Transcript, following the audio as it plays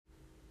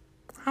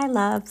Hi,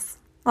 loves.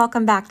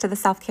 Welcome back to the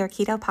Self-Care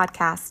Keto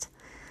Podcast.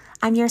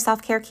 I'm your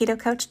self-care keto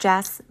coach,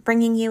 Jess,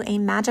 bringing you a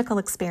magical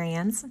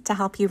experience to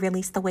help you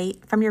release the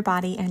weight from your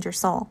body and your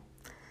soul.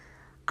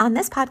 On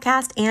this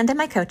podcast and in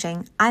my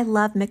coaching, I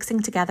love mixing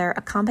together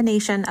a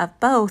combination of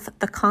both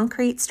the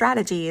concrete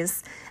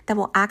strategies that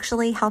will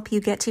actually help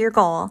you get to your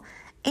goal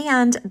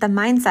and the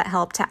mindset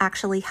help to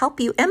actually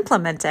help you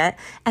implement it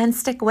and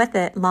stick with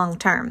it long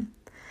term.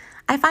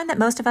 I find that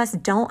most of us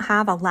don't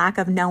have a lack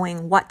of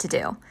knowing what to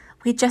do.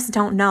 We just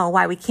don't know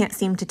why we can't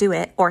seem to do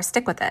it or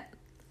stick with it.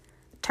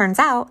 Turns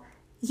out,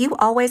 you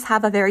always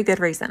have a very good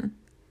reason.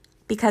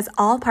 Because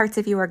all parts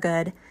of you are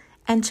good,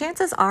 and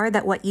chances are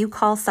that what you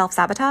call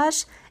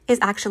self-sabotage is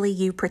actually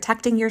you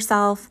protecting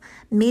yourself,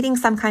 meeting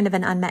some kind of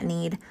an unmet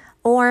need,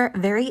 or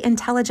very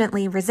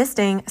intelligently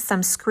resisting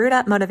some screwed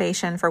up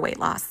motivation for weight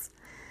loss.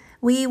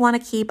 We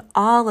want to keep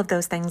all of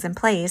those things in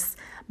place,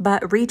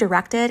 but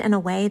redirected in a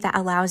way that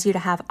allows you to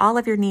have all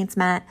of your needs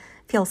met,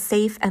 feel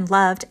safe and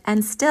loved,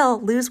 and still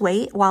lose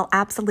weight while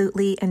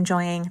absolutely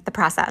enjoying the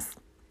process.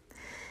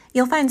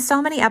 You'll find so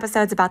many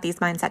episodes about these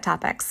mindset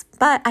topics,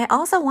 but I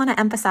also want to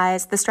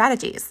emphasize the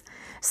strategies.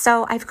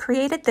 So I've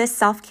created this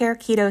Self-Care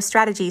Keto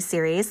Strategies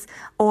series,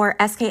 or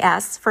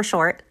SKS for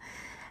short,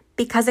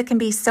 because it can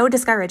be so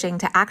discouraging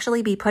to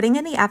actually be putting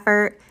in the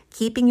effort,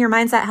 keeping your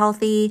mindset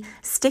healthy,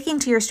 sticking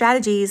to your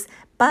strategies,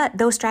 but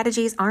those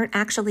strategies aren't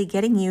actually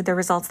getting you the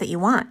results that you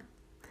want.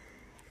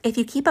 If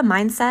you keep a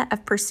mindset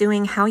of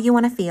pursuing how you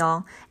want to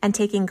feel and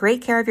taking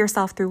great care of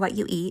yourself through what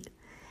you eat,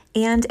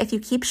 and if you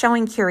keep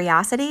showing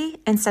curiosity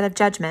instead of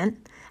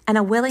judgment and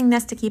a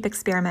willingness to keep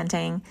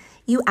experimenting,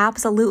 you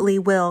absolutely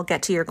will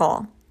get to your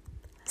goal.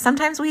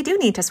 Sometimes we do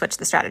need to switch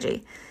the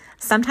strategy.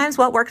 Sometimes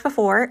what worked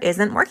before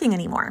isn't working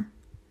anymore.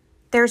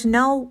 There's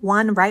no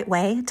one right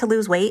way to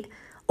lose weight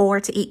or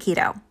to eat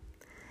keto.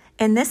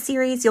 In this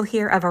series, you'll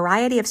hear a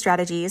variety of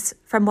strategies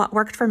from what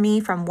worked for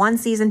me from one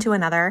season to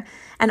another,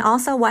 and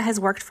also what has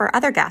worked for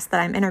other guests that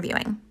I'm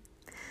interviewing.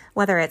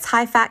 Whether it's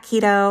high-fat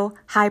keto,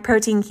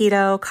 high-protein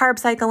keto, carb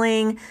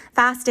cycling,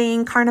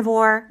 fasting,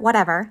 carnivore,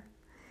 whatever,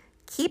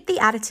 keep the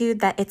attitude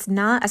that it's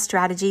not a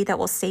strategy that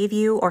will save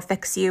you or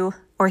fix you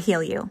or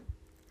heal you.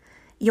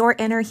 Your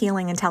inner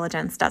healing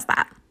intelligence does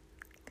that.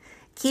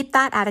 Keep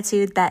that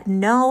attitude that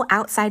no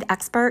outside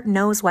expert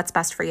knows what's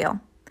best for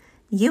you.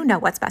 You know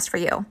what's best for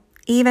you,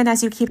 even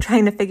as you keep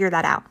trying to figure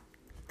that out.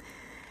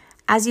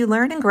 As you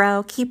learn and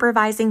grow, keep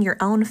revising your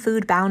own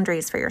food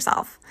boundaries for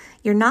yourself.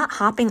 You're not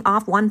hopping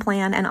off one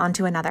plan and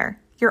onto another.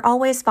 You're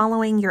always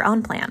following your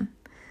own plan.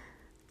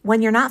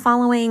 When you're not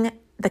following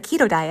the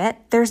keto diet,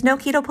 there's no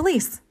keto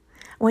police.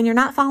 When you're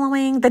not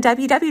following the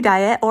WW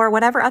diet or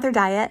whatever other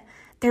diet,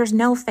 there's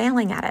no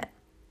failing at it.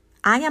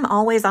 I am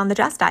always on the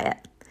Just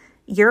diet.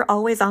 You're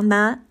always on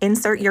the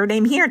insert your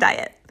name here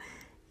diet.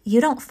 You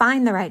don't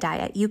find the right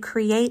diet. You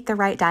create the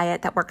right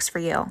diet that works for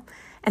you.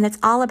 And it's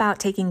all about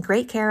taking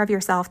great care of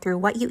yourself through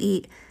what you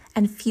eat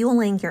and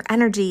fueling your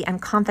energy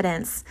and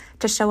confidence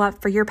to show up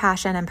for your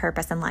passion and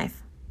purpose in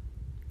life.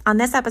 On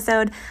this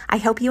episode, I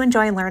hope you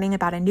enjoy learning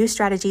about a new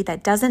strategy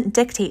that doesn't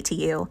dictate to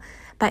you,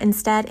 but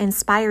instead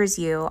inspires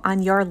you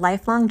on your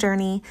lifelong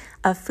journey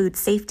of food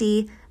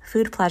safety,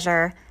 food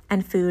pleasure,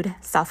 and food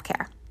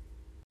self-care.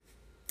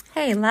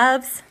 Hey,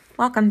 loves.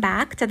 Welcome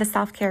back to the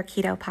Self-Care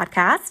Keto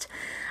Podcast.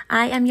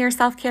 I am your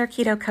self-care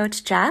keto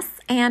coach, Jess,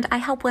 and I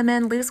help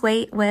women lose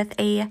weight with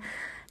a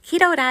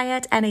keto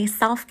diet and a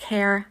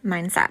self-care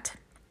mindset.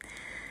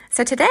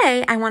 So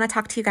today, I want to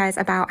talk to you guys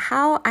about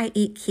how I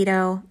eat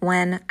keto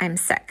when I'm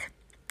sick.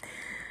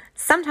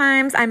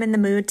 Sometimes I'm in the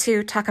mood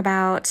to talk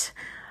about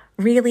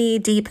really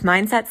deep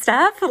mindset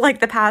stuff, like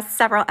the past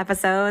several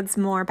episodes,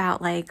 more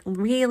about like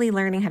really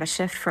learning how to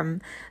shift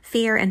from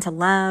fear into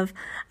love.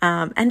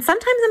 And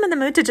sometimes I'm in the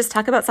mood to just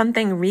talk about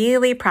something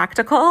really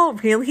practical,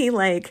 really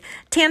like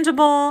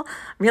tangible,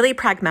 really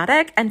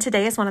pragmatic. And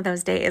today is one of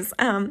those days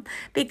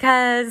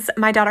because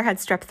my daughter had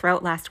strep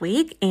throat last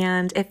week,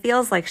 and it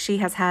feels like she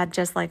has had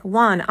just like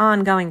one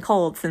ongoing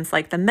cold since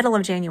like the middle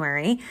of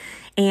January.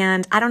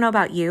 And I don't know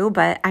about you,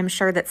 but I'm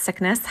sure that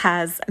sickness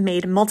has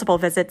made multiple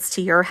visits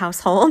to your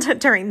household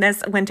during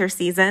this winter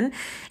season.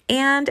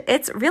 And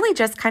it's really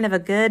just kind of a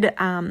good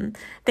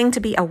thing to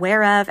be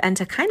aware of and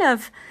to kind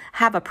of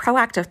have a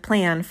proactive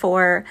plan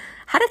for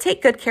how to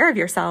take good care of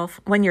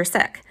yourself when you're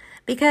sick.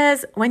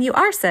 Because when you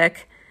are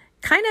sick,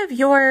 kind of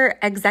your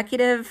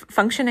executive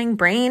functioning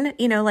brain,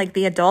 like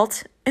the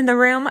adult in the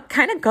room,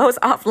 kind of goes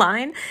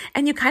offline,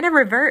 and you kind of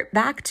revert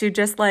back to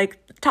just like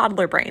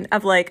toddler brain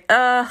of like,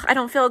 I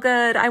don't feel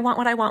good. I want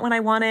what I want when I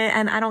want it,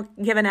 and I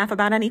don't give an F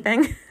about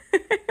anything,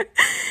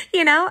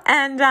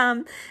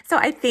 And so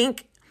I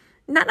think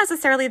not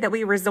necessarily that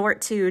we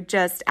resort to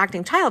just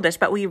acting childish,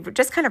 but we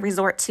just kind of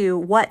resort to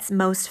what's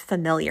most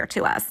familiar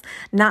to us,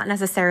 not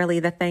necessarily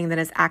the thing that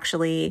is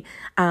actually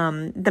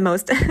the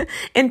most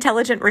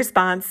intelligent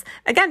response.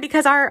 Again,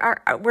 because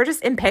we're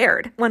just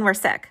impaired when we're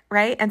sick,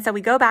 right? And so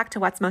we go back to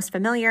what's most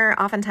familiar,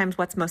 oftentimes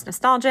what's most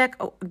nostalgic,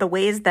 the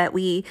ways that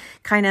we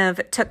kind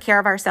of took care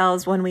of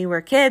ourselves when we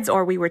were kids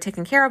or we were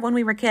taken care of when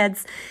we were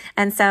kids.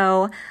 And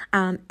so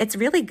it's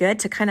really good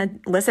to kind of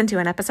listen to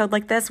an episode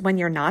like this when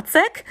you're not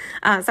sick.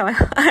 So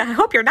I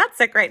hope you're not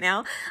sick right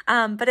now.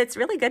 But it's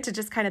really good to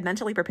just kind of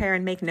mentally prepare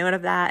and make note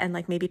of that and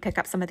like maybe pick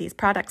up some of these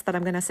products that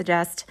I'm going to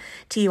suggest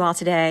to you all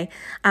today.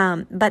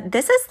 But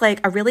this is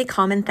like a really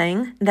common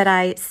thing that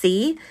I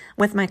see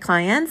with my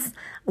clients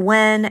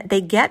when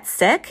they get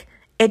sick.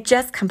 It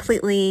just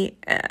completely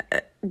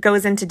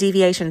goes into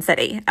deviation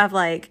city of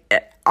like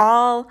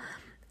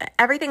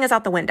everything is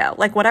out the window.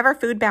 Like whatever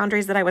food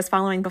boundaries that I was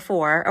following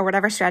before or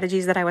whatever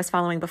strategies that I was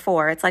following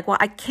before, it's like, well,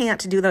 I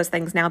can't do those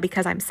things now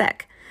because I'm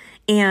sick.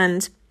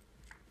 And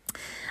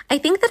I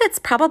think that it's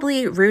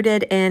probably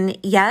rooted in,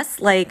 yes,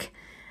 like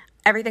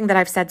everything that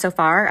I've said so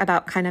far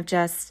about kind of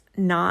just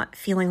not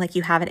feeling like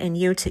you have it in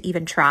you to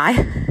even try.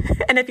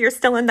 And if you're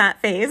still in that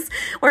phase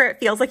where it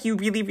feels like you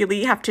really,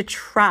 really have to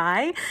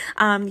try,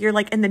 you're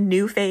like in the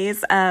new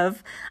phase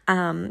of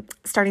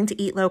starting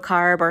to eat low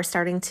carb or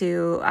starting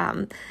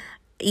to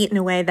eat in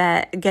a way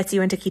that gets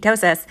you into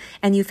ketosis,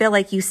 and you feel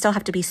like you still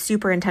have to be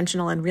super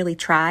intentional and really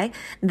try,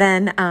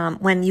 then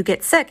when you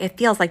get sick, it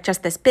feels like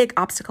just this big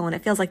obstacle and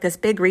it feels like this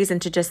big reason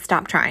to just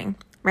stop trying,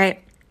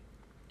 right?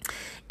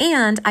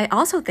 And I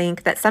also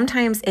think that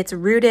sometimes it's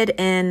rooted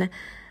in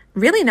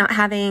really not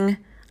having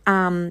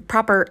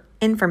proper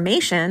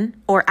information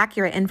or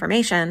accurate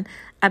information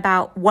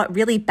about what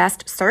really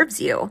best serves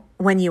you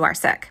when you are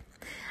sick.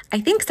 I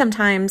think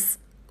sometimes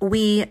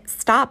we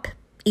stop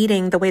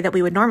eating the way that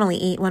we would normally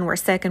eat when we're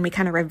sick, and we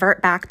kind of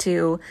revert back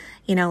to,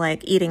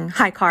 like eating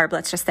high carb,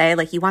 let's just say,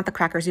 like you want the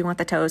crackers, you want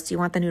the toast, you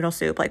want the noodle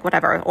soup, like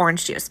whatever,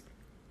 orange juice.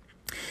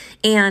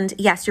 And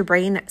yes, your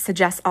brain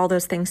suggests all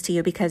those things to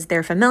you because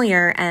they're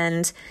familiar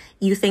and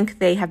you think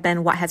they have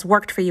been what has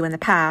worked for you in the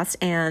past,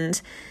 and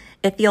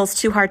it feels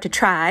too hard to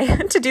try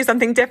to do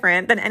something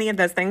different than any of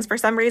those things. For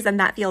some reason,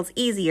 that feels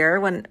easier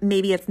when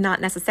maybe it's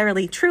not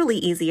necessarily truly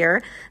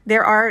easier.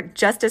 There are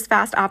just as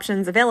fast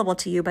options available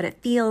to you, but it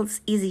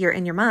feels easier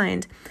in your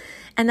mind.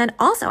 And then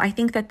also, I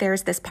think that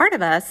there's this part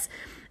of us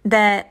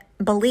that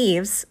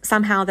believes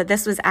somehow that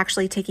this was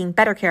actually taking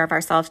better care of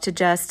ourselves to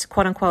just,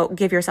 quote unquote,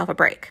 give yourself a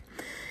break.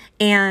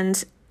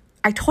 And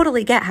I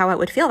totally get how it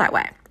would feel that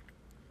way.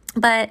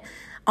 But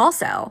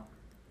also,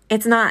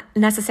 it's not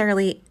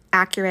necessarily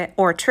accurate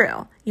or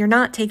true. You're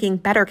not taking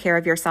better care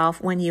of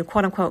yourself when you,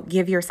 quote unquote,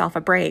 give yourself a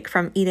break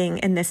from eating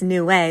in this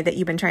new way that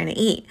you've been trying to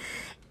eat.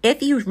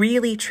 If you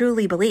really,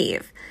 truly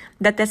believe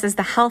that this is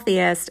the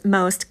healthiest,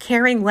 most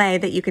caring way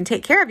that you can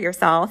take care of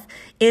yourself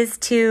is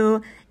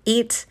to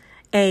eat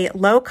a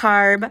low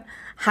carb,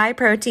 high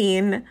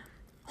protein,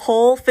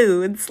 whole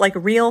foods, like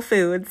real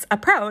foods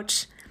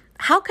approach,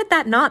 how could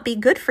that not be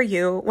good for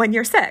you when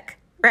you're sick,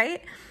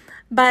 right?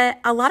 But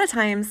a lot of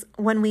times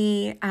when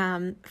we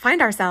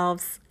find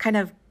ourselves kind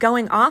of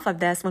going off of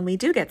this when we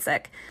do get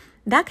sick,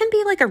 that can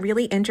be like a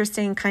really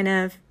interesting kind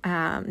of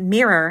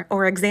mirror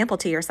or example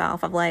to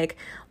yourself of like,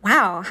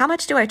 wow, how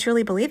much do I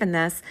truly believe in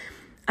this?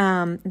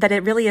 That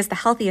it really is the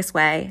healthiest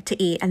way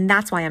to eat, and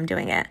that's why I'm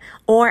doing it.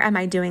 Or am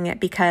I doing it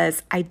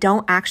because I'm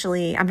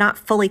not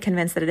fully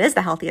convinced that it is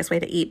the healthiest way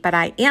to eat, but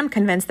I am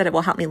convinced that it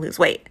will help me lose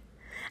weight.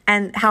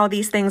 And how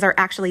these things are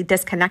actually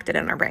disconnected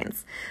in our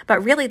brains.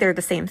 But really, they're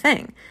the same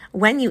thing.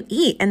 When you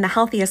eat in the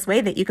healthiest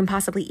way that you can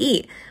possibly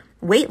eat,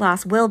 weight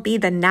loss will be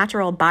the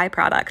natural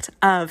byproduct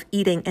of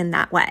eating in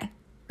that way,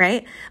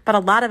 right? But a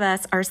lot of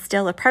us are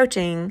still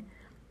approaching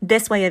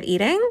this way of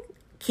eating,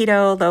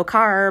 keto, low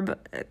carb,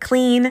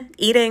 clean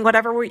eating,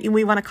 whatever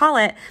we want to call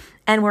it,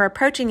 and we're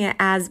approaching it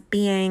as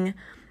being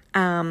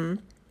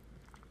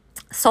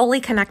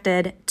solely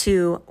connected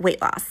to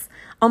weight loss,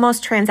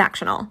 almost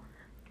transactional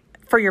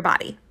for your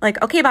body.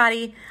 Like, okay,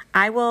 body,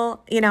 I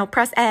will,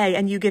 press A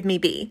and you give me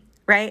B,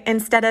 right?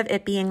 Instead of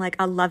it being like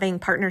a loving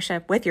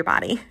partnership with your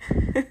body.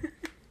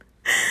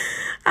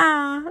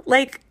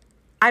 Like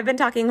I've been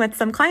talking with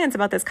some clients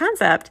about this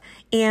concept,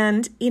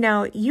 and,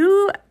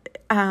 you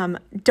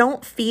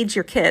don't feed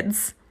your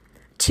kids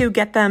to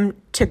get them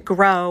to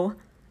grow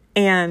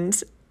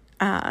and,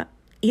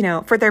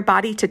 for their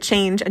body to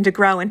change and to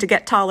grow and to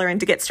get taller and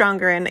to get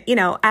stronger. And,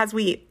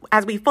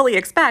 as we fully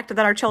expect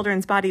that our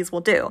children's bodies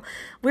will do,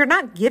 we're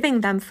not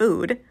giving them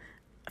food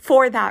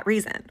for that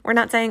reason. We're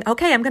not saying,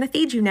 okay, I'm going to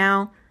feed you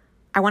now.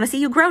 I want to see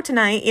you grow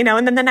tonight, and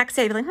then the next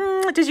day, be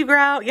like, did you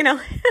grow? We're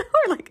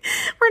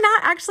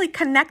not actually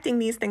connecting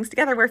these things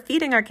together. We're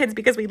feeding our kids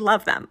because we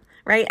love them,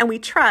 right? And we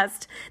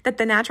trust that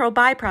the natural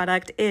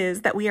byproduct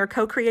is that we are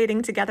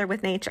co-creating together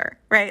with nature,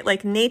 right?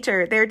 Like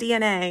nature, their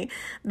DNA,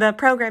 the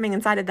programming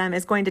inside of them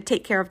is going to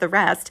take care of the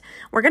rest.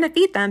 We're going to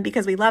feed them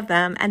because we love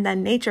them, and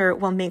then nature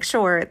will make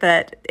sure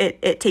that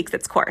it takes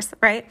its course,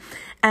 right?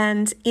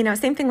 And,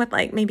 same thing with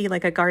maybe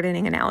a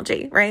gardening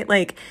analogy, right?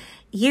 Like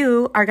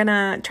you are going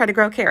to try to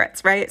grow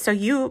carrots, right? So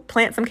you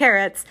plant some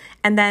carrots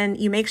and then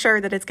you make sure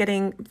that it's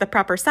getting the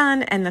proper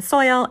sun and the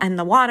soil and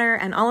the water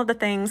and all of the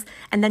things.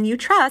 And then you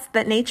trust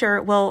that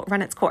nature will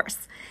run its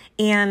course.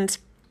 And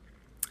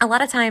a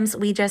lot of times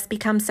we just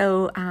become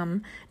so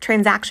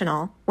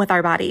transactional with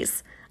our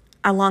bodies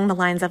along the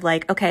lines of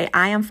okay,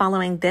 I am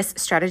following this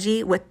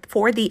strategy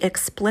for the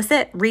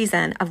explicit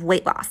reason of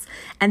weight loss.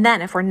 And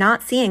then if we're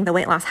not seeing the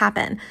weight loss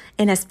happen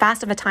in as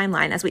fast of a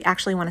timeline as we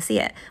actually want to see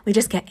it, we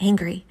just get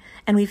angry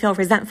and we feel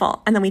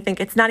resentful. And then we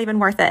think it's not even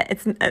worth it.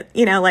 It's,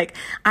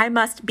 I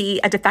must be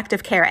a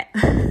defective carrot.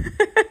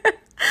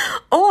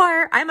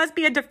 Or I must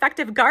be a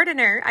defective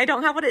gardener. I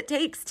don't have what it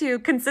takes to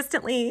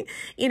consistently,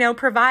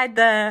 provide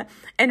the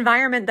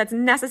environment that's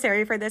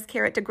necessary for this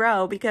carrot to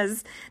grow,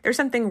 because there's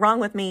something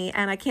wrong with me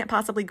and I can't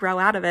possibly grow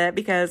out of it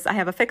because I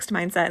have a fixed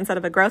mindset instead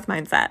of a growth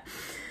mindset.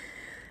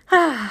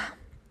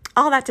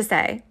 All that to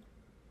say,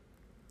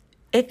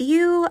 if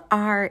you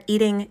are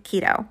eating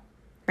keto,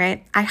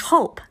 right, I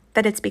hope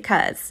that it's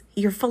because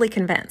you're fully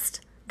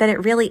convinced that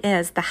it really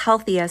is the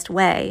healthiest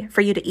way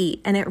for you to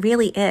eat. And it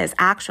really is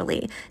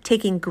actually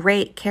taking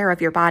great care of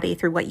your body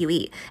through what you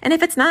eat. And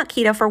if it's not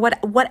keto for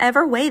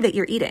whatever way that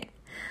you're eating,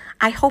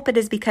 I hope it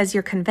is because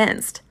you're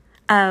convinced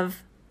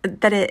of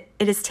that it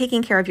is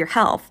taking care of your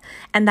health,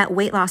 and that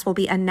weight loss will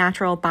be a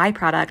natural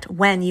byproduct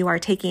when you are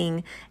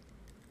taking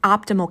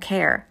optimal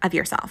care of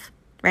yourself,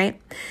 right?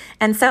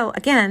 And so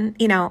again,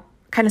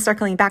 kind of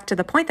circling back to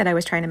the point that I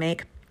was trying to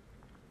make,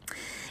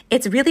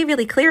 it's really,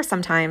 really clear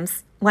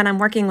sometimes when I'm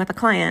working with a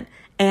client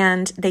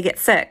and they get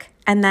sick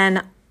and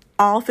then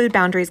all food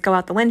boundaries go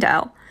out the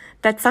window,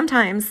 that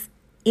sometimes,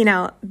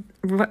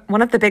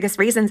 one of the biggest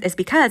reasons is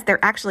because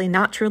they're actually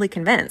not truly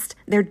convinced.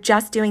 They're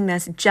just doing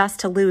this just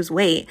to lose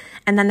weight.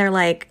 And then they're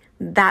like,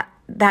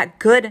 that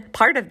good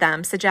part of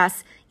them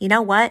suggests, you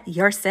know what,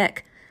 you're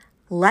sick.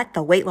 Let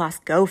the weight loss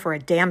go for a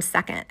damn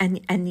second.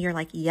 And you're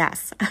like,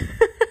 yes.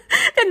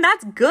 And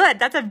that's good.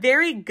 That's a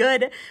very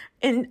good,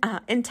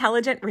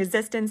 intelligent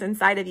resistance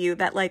inside of you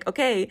that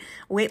okay,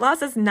 weight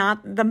loss is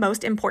not the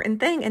most important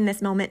thing in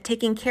this moment.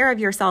 Taking care of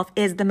yourself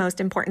is the most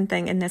important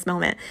thing in this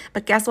moment.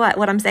 But guess what?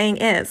 What I'm saying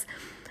is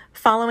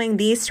following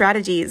these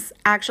strategies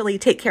actually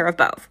take care of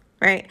both,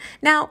 right?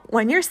 Now,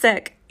 when you're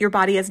sick, your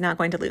body is not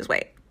going to lose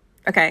weight.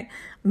 Okay.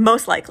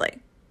 Most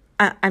likely.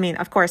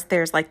 Of course,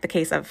 there's the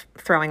case of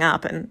throwing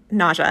up and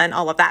nausea and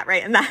all of that,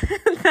 right? And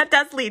that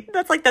does lead,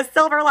 that's the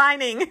silver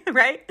lining,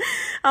 right?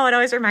 Oh, it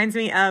always reminds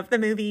me of the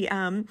movie,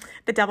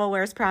 The Devil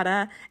Wears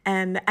Prada,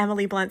 and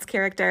Emily Blunt's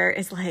character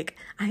is I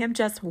am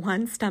just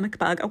one stomach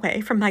bug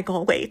away from my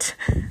goal weight.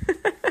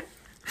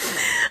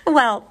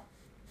 Well,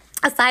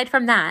 aside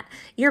from that,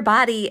 your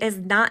body is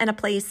not in a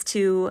place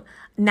to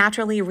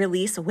naturally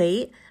release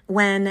weight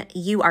when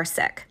you are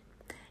sick.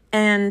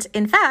 And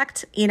in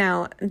fact,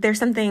 there's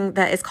something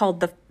that is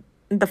called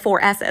the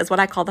 4 S's, what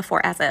I call the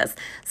 4 S's.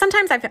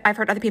 Sometimes I've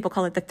heard other people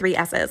call it the 3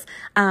 S's.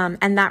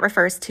 And that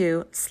refers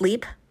to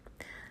sleep,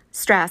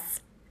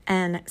 stress,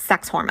 and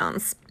sex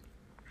hormones,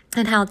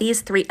 and how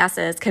these 3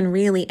 S's can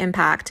really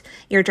impact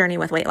your journey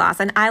with weight loss.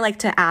 And I like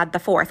to add the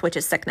 4th, which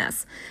is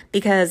sickness,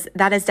 because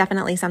that is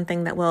definitely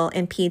something that will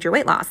impede your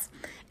weight loss.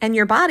 And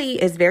your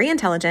body is very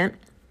intelligent.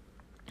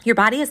 Your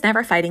body is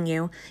never fighting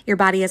you. Your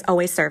body is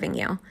always serving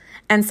you.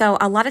 And so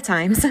a lot of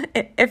times,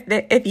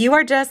 if you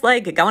are just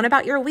going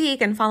about your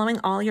week and following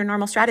all your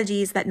normal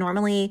strategies that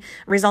normally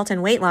result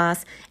in weight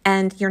loss,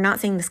 and you're not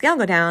seeing the scale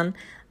go down,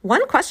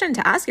 one question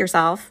to ask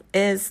yourself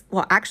is,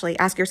 actually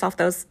ask yourself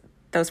those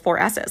 4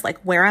 S's.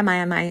 Where am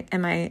I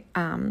in my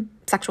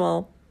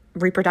sexual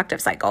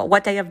reproductive cycle?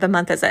 What day of the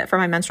month is it for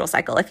my menstrual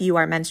cycle if you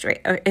are a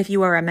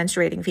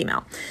menstruating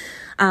female?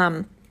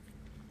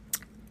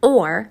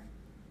 Or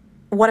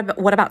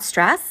what about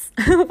stress?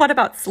 What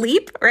about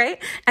sleep,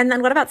 right? And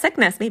then what about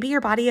sickness? Maybe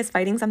your body is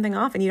fighting something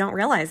off and you don't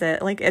realize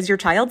it. Is your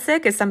child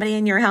sick? Is somebody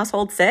in your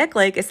household sick?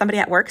 Is somebody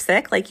at work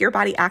sick? Your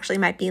body actually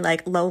might be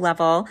low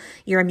level.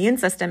 Your immune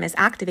system is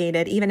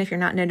activated even if you're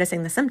not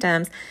noticing the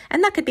symptoms.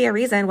 And that could be a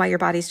reason why your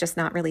body's just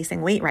not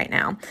releasing weight right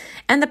now.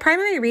 And the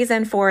primary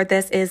reason for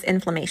this is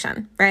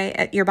inflammation,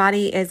 right? Your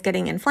body is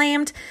getting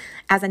inflamed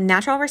as a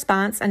natural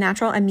response, a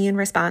natural immune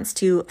response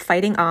to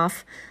fighting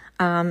off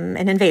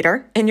an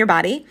invader in your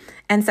body.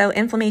 And so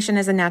inflammation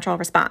is a natural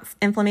response.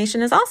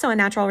 Inflammation is also a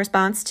natural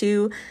response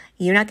to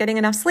you not getting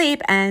enough sleep,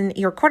 and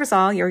your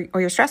cortisol,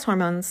 your stress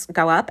hormones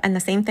go up. And the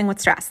same thing with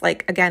stress.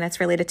 Again,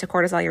 it's related to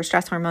cortisol, your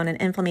stress hormone, and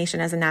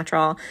inflammation is a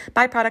natural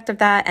byproduct of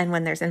that. And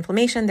when there's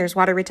inflammation, there's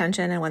water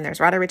retention. And when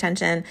there's water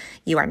retention,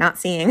 you are not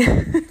seeing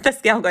the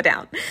scale go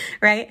down,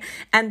 right?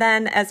 And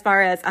then as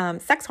far as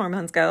sex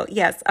hormones go,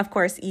 yes, of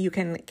course, you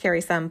can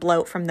carry some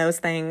bloat from those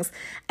things.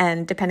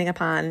 And depending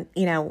upon,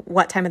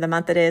 what time of the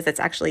month it is, it's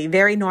actually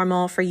very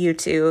normal for you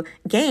to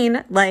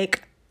gain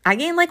I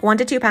gain like 1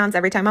 to 2 pounds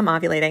every time I'm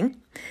ovulating,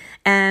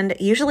 and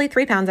usually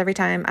 3 pounds every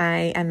time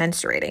I am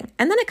menstruating.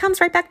 And then it comes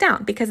right back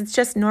down because it's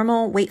just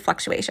normal weight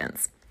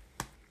fluctuations.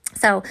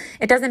 So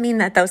it doesn't mean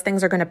that those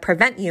things are going to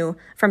prevent you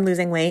from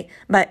losing weight,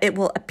 but it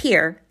will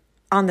appear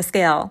on the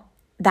scale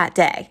that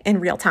day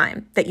in real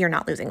time that you're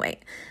not losing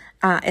weight.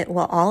 It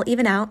will all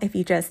even out if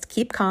you just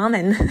keep calm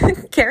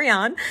and carry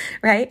on,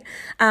 right?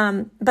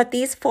 But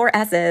these 4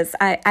 S's,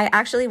 I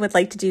actually would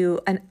like to do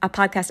a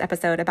podcast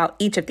episode about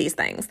each of these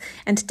things.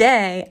 And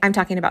today I'm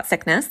talking about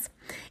sickness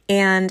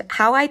and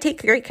how I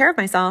take great care of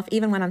myself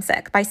even when I'm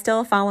sick by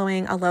still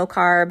following a low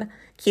carb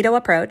keto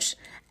approach.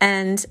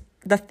 And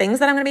the things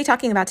that I'm going to be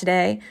talking about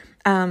today,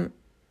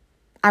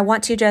 I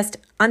want to just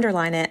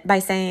underline it by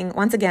saying,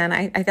 once again,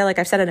 I feel like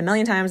I've said it a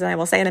million times and I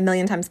will say it a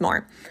million times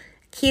more.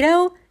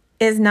 Keto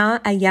is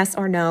not a yes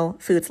or no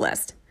foods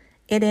list.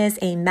 It is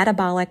a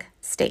metabolic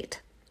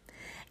state.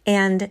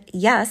 And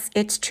yes,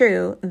 it's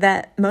true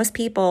that most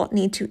people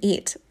need to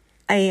eat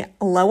a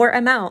lower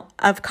amount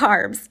of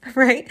carbs,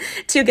 right,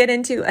 to get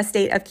into a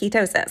state of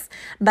ketosis,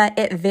 but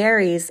it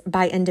varies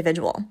by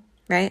individual,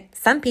 right?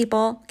 Some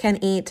people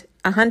can eat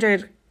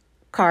 100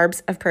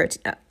 grams of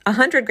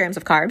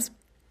carbs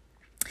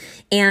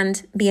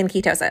and be in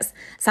ketosis.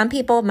 Some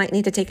people might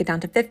need to take it down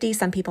to 50.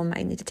 Some people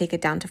might need to take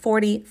it down to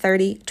 40,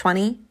 30,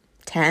 20,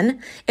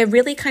 10. It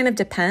really kind of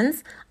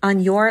depends on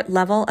your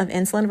level of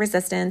insulin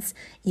resistance,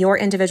 your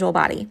individual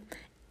body.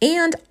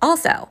 And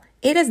also,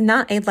 it is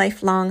not a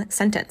lifelong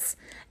sentence.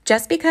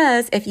 Just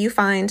because if you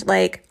find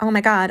like, oh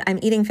my God, I'm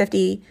eating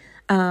 50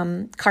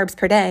 carbs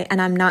per day and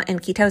I'm not in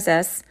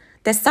ketosis,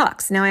 this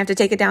sucks. Now I have to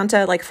take it down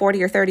to like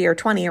 40 or 30 or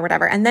 20 or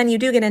whatever. And then you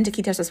do get into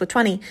ketosis with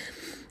 20.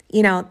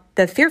 You know,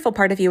 the fearful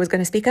part of you is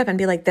going to speak up and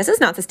be like, this is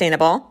not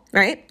sustainable,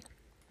 right?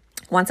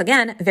 Once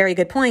again, very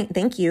good point.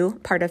 Thank you,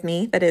 part of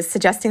me that is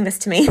suggesting this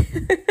to me.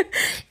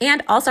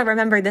 And also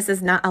remember, this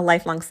is not a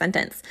lifelong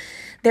sentence.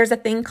 There's a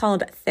thing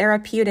called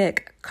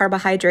therapeutic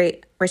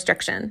carbohydrate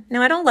restriction.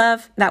 Now, I don't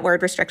love that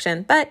word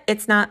restriction, but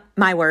it's not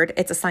my word.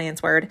 It's a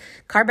science word.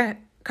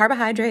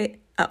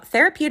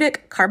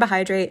 Therapeutic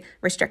carbohydrate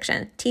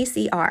restriction,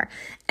 TCR.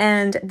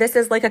 And this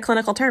is like a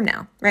clinical term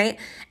now, right?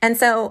 And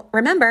so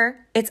remember,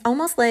 it's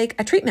almost like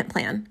a treatment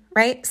plan,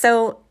 right?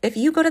 So if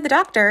you go to the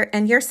doctor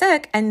and you're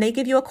sick and they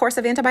give you a course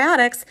of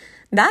antibiotics,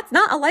 that's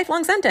not a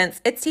lifelong sentence.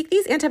 It's take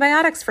these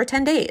antibiotics for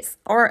 10 days,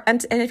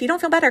 and if you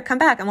don't feel better, come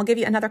back and we'll give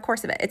you another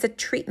course of it. It's a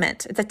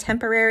treatment. It's a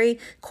temporary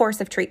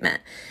course of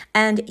treatment.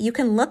 And you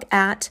can look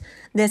at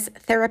this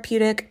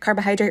therapeutic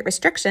carbohydrate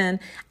restriction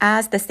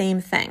as the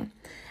same thing.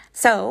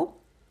 So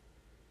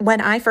when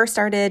I first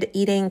started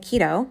eating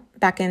keto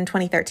back in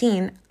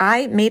 2013,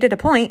 I made it a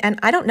point, and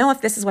I don't know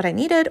if this is what I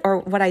needed or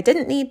what I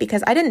didn't need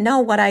because I didn't know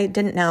what I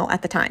didn't know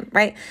at the time,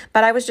 right?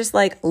 But I was just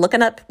like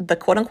looking up the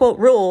quote unquote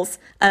rules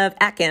of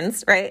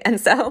Atkins, right? And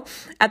so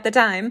at the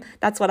time,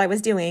 that's what I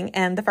was doing.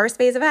 And the first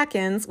phase of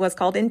Atkins was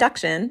called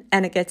induction,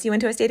 and it gets you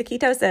into a state of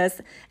ketosis.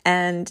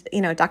 And,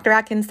 you know, Dr.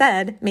 Atkins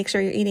said, make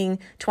sure you're eating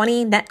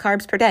 20 net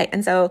carbs per day.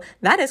 And so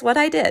that is what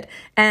I did.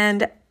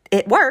 And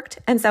it worked.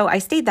 And so I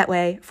stayed that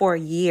way for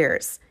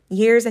years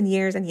and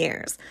years and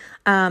years.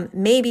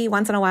 Maybe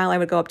once in a while I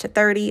would go up to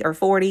 30 or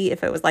 40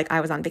 if it was like I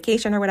was on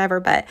vacation or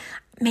whatever. But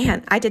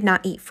man, I did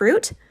not eat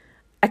fruit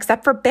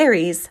except for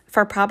berries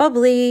for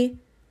probably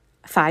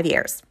 5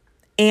 years.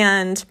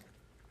 And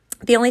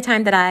the only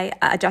time that I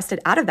adjusted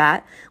out of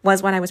that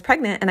was when I was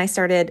pregnant and I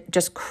started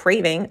just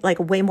craving like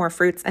way more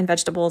fruits and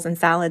vegetables and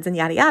salads and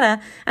yada,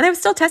 yada. And I was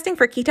still testing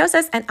for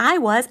ketosis, and I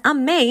was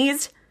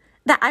amazed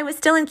that I was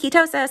still in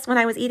ketosis when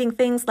I was eating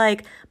things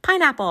like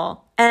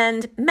pineapple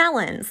and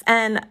melons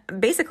and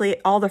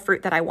basically all the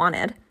fruit that I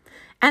wanted.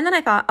 And then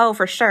I thought, oh,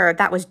 for sure,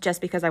 that was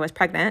just because I was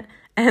pregnant.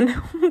 And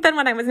then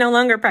when I was no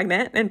longer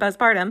pregnant in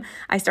postpartum,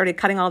 I started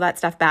cutting all that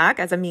stuff back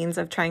as a means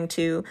of trying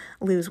to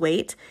lose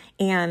weight.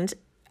 And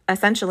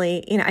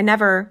essentially, you know, I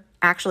never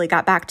actually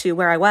got back to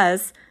where I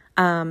was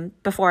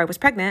before I was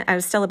pregnant. I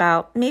was still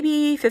about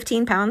maybe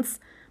 15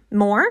 pounds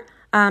more.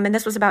 And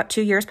this was about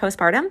 2 years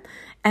postpartum.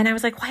 And I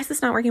was like, why is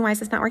this not working? Why is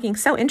this not working?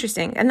 So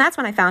interesting. And that's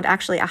when I found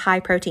actually a high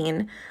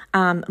protein,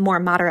 more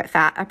moderate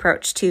fat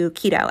approach to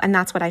keto. And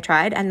that's what I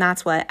tried. And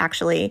that's what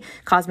actually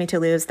caused me to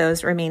lose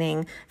those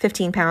remaining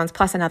 15 pounds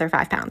plus another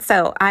 5 pounds.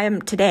 So I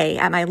am today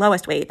at my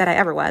lowest weight that I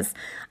ever was,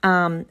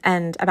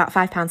 and about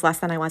 5 pounds less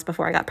than I was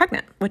before I got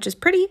pregnant, which is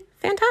pretty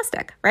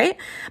fantastic, right?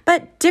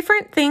 But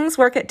different things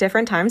work at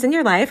different times in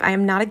your life. I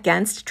am not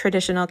against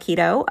traditional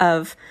keto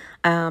of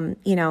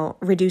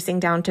reducing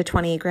down to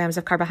 20 grams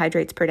of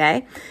carbohydrates per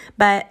day.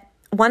 But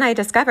when I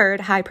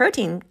discovered high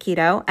protein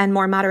keto and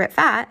more moderate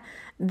fat,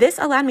 this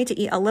allowed me to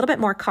eat a little bit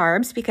more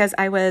carbs because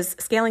I was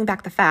scaling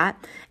back the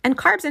fat. And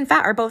carbs and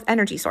fat are both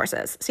energy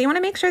sources. So you want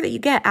to make sure that you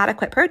get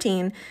adequate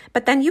protein,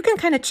 but then you can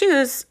kind of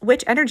choose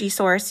which energy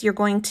source you're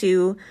going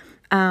to,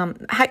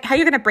 how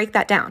you're going to break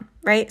that down,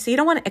 right? So you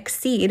don't want to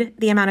exceed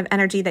the amount of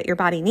energy that your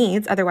body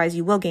needs. Otherwise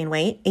you will gain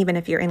weight, even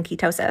if you're in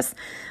ketosis.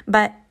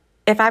 But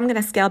if I'm going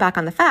to scale back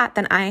on the fat,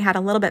 then I had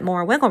a little bit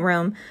more wiggle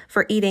room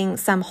for eating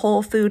some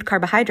whole food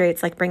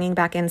carbohydrates, like bringing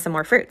back in some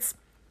more fruits.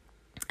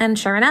 And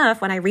sure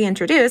enough, when I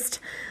reintroduced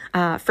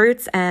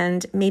fruits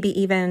and maybe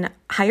even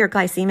higher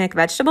glycemic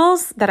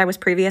vegetables that I was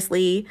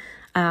previously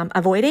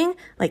avoiding,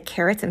 like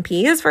carrots and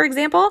peas, for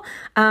example,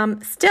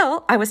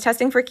 still I was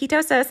testing for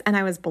ketosis, and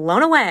I was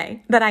blown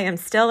away that I am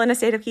still in a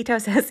state of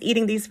ketosis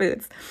eating these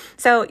foods.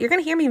 So you're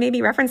going to hear me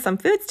maybe reference some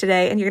foods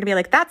today, and you're going to be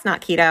like, that's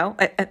not keto.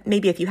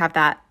 Maybe if you have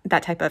that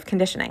type of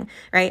conditioning,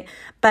 right?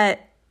 But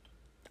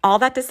all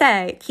that to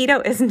say,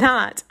 keto is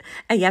not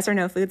a yes or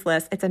no foods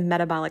list. It's a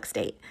metabolic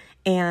state.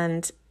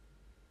 And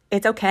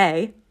it's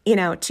okay,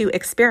 to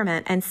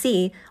experiment and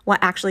see what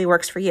actually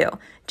works for you.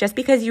 Just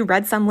because you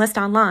read some list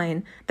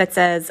online that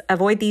says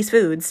avoid these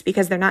foods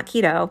because they're not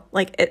keto,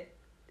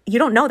 you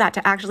don't know that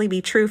to actually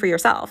be true for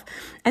yourself.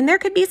 And there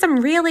could be some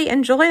really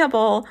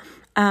enjoyable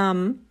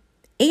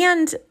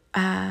and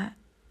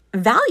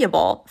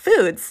valuable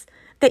foods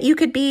that you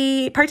could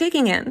be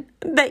partaking in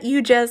that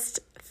you just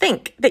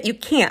think that you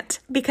can't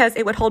because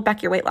it would hold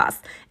back your weight loss,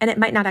 and it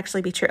might not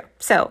actually be true.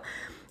 So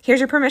here's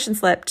your permission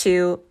slip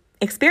to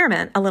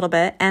experiment a little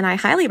bit, and I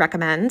highly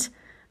recommend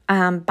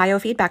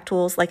biofeedback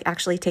tools like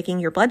actually taking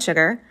your blood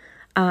sugar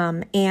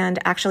and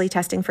actually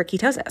testing for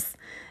ketosis.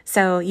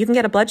 So you can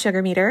get a blood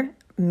sugar meter,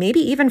 maybe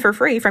even for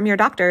free from your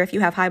doctor if you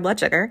have high blood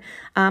sugar,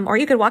 or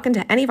you could walk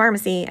into any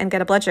pharmacy and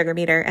get a blood sugar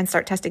meter and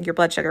start testing your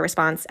blood sugar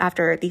response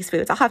after these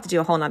foods. I'll have to do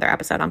a whole nother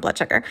episode on blood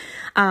sugar.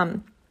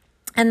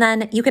 And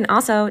then you can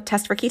also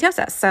test for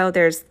ketosis. So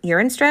there's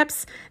urine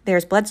strips,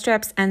 there's blood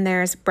strips, and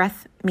there's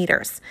breath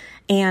meters.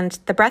 And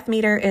the breath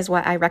meter is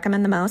what I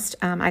recommend the most.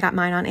 I got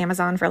mine on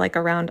Amazon for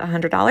around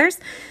 $100.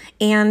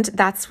 And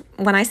that's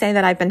when I say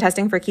that I've been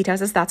testing for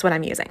ketosis, that's what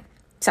I'm using.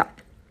 So,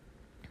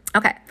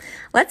 okay,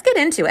 let's get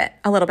into it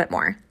a little bit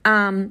more.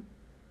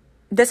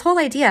 This whole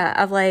idea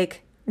of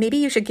maybe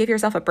you should give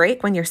yourself a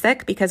break when you're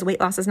sick because weight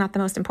loss is not the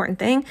most important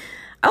thing.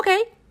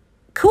 Okay,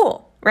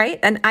 cool, right?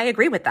 And I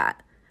agree with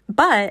that.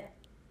 But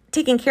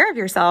taking care of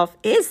yourself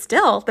is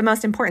still the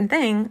most important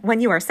thing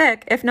when you are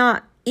sick, if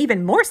not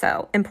even more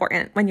so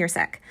important when you're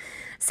sick.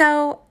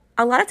 So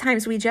a lot of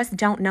times we just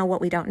don't know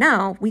what we don't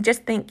know. We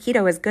just think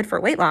keto is good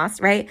for weight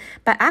loss, right?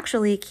 But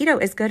actually,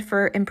 keto is good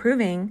for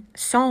improving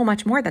so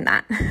much more than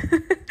that.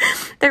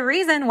 The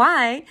reason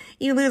why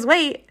you lose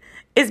weight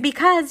is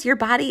because your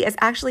body is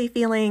actually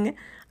feeling,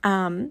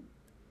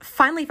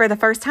 finally for the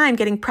first time,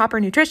 getting proper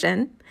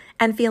nutrition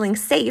and feeling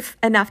safe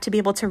enough to be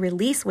able to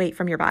release weight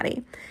from your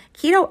body.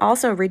 Keto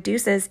also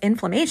reduces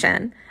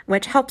inflammation,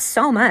 which helps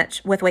so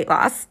much with weight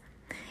loss,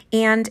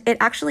 and it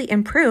actually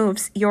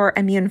improves your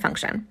immune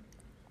function.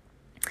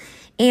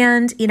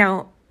 And,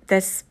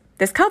 this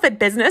COVID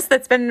business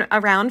that's been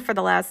around for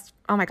the last,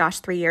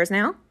 3 years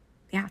now.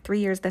 Yeah, 3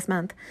 years this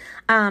month.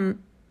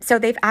 So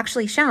they've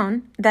actually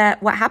shown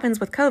that what happens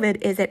with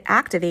COVID is it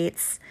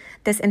activates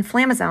this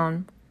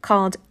inflammasome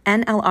called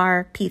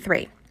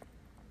NLRP3.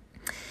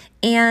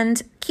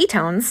 And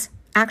ketones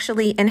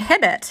actually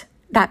inhibit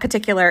that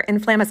particular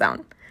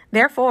inflammasome,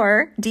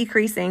 therefore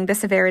decreasing the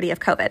severity of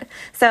COVID.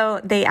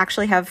 So they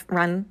actually have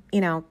run,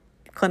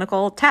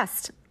 clinical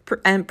tests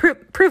and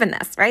proven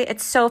this, right?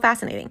 It's so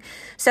fascinating.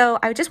 So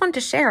I just wanted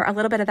to share a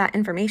little bit of that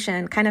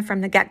information kind of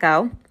from the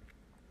get-go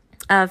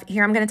of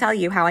here, I'm going to tell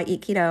you how I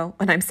eat keto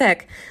when I'm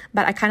sick,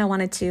 but I kind of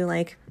wanted to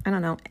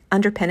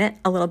underpin it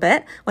a little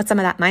bit with some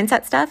of that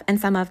mindset stuff and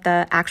some of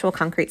the actual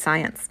concrete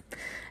science.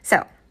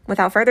 So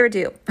without further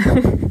ado,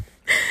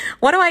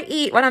 what do I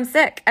eat when I'm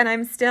sick and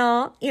I'm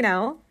still,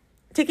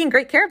 taking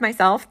great care of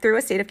myself through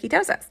a state of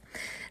ketosis?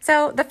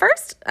 So the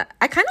first,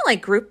 I kind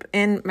of group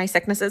in my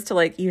sicknesses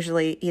to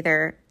usually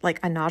either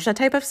a nausea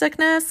type of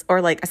sickness or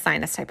a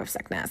sinus type of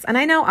sickness. And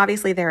I know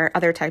obviously there are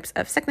other types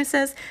of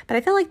sicknesses, but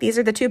I feel like these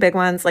are the two big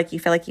ones. You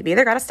feel like you've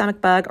either got a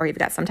stomach bug or you've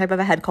got some type of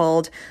a head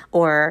cold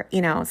or,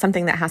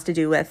 something that has to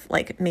do with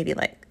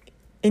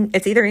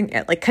it's either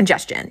in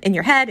congestion in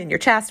your head, in your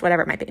chest,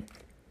 whatever it might be.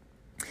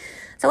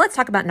 So let's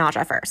talk about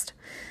nausea first.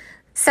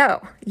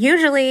 So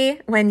usually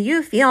when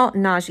you feel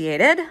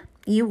nauseated,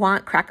 you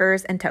want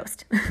crackers and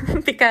toast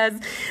because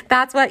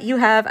that's what you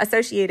have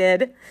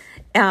associated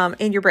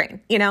in your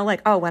brain. When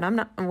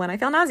I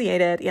feel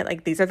nauseated,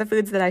 these are the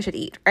foods that I should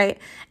eat, right?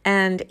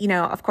 And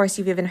of course,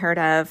 you've even heard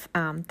of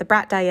the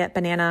brat diet: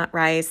 banana,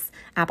 rice,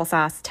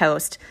 applesauce,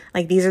 toast.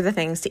 These are the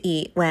things to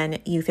eat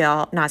when you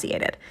feel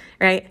nauseated,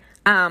 right?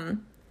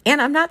 And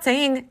I'm not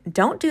saying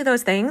don't do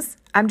those things.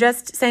 I'm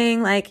just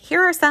saying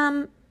here are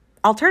some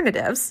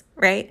alternatives,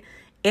 right?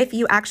 If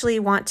you actually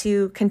want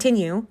to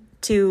continue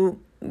to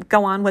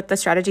go on with the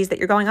strategies that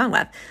you're going on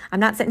with. I'm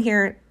not sitting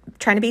here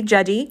trying to be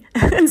judgy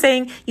and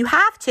saying you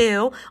have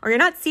to, or you're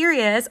not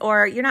serious,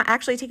 or you're not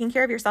actually taking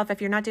care of yourself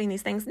if you're not doing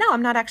these things. No,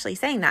 I'm not actually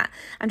saying that.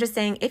 I'm just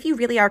saying if you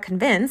really are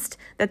convinced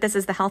that this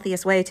is the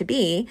healthiest way to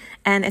be,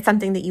 and it's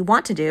something that you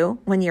want to do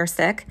when you're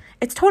sick,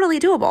 it's totally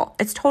doable.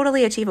 It's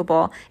totally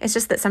achievable. It's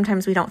just that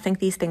sometimes we don't think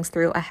these things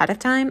through ahead of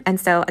time. And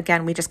so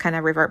again, we just kind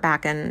of revert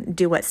back and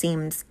do what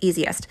seems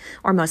easiest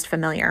or most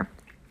familiar.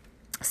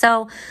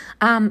 So,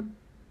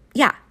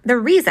 the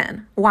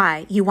reason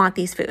why you want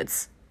these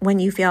foods when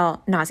you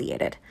feel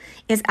nauseated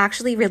is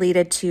actually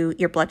related to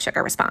your blood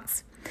sugar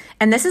response.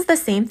 And this is the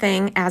same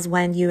thing as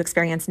when you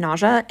experience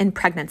nausea in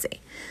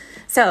pregnancy.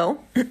 So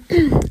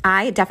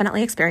I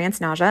definitely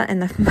experienced nausea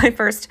in my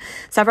first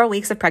several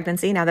weeks of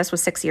pregnancy. Now, this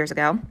was 6 years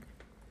ago,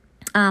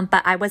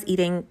 but I was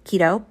eating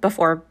keto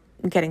before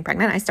getting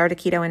pregnant. I started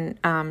keto in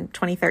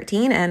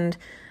 2013, and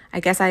I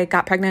guess I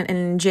got pregnant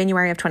in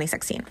January of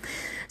 2016.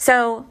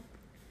 So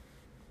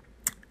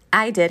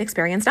I did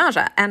experience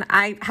nausea, and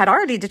I had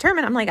already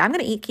determined, I'm going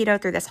to eat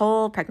keto through this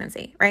whole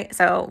pregnancy, right?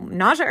 So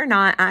nausea or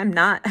not, I'm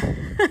not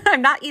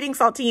eating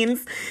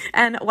saltines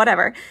and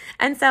whatever.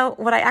 And so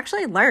what I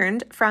actually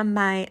learned from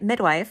my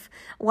midwife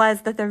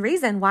was that the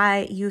reason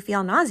why you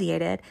feel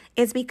nauseated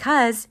is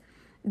because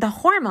the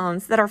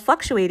hormones that are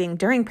fluctuating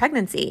during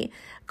pregnancy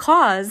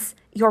cause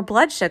your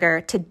blood sugar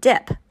to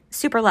dip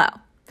super low.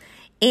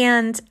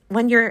 And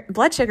when your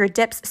blood sugar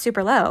dips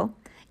super low,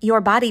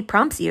 your body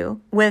prompts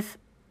you with,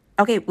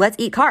 okay, let's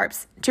eat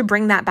carbs to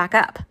bring that back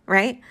up,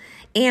 right?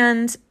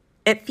 And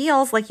it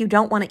feels like you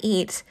don't want to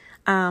eat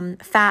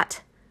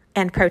fat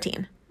and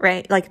protein,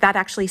 right? Like that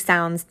actually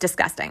sounds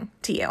disgusting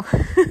to you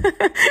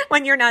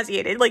when you're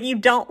nauseated. Like you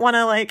don't want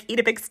to eat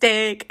a big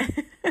steak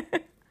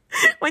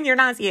when you're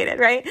nauseated,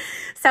 right?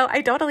 So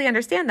I totally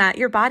understand that.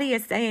 Your body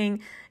is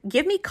saying,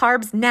 give me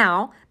carbs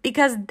now,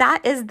 because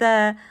that is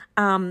the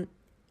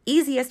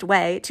easiest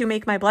way to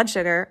make my blood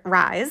sugar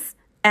rise.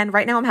 And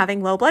right now I'm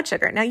having low blood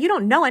sugar. Now, you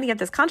don't know any of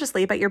this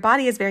consciously, but your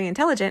body is very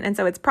intelligent. And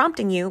so it's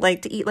prompting you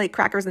to eat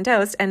crackers and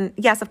toast. And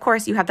yes, of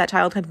course, you have that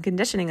childhood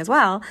conditioning as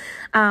well.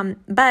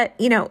 But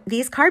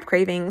these carb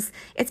cravings,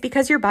 it's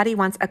because your body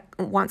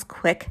wants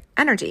quick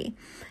energy.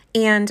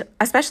 And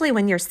especially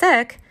when you're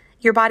sick,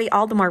 your body,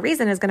 all the more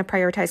reason, is going to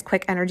prioritize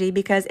quick energy,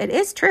 because it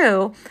is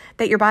true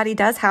that your body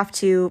does have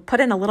to put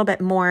in a little bit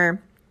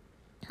more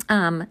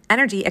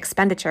energy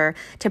expenditure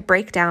to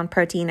break down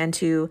protein and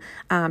to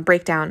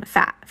break down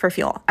fat for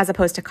fuel, as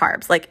opposed to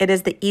carbs. It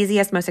is the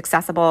easiest, most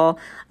accessible,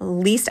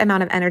 least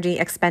amount of energy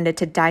expended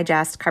to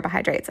digest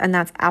carbohydrates. And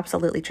that's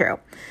absolutely true.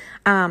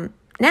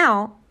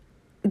 Now,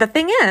 the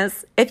thing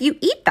is, if you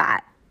eat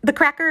that, the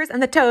crackers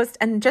and the toast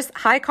and just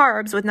high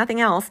carbs with nothing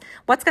else,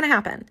 what's going to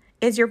happen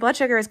is your blood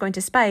sugar is going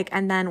to spike.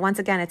 And then once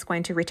again, it's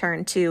going to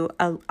return to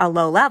a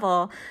low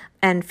level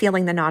and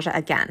feeling the nausea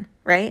again,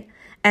 right?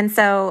 And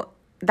so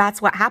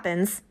that's what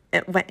happens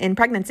in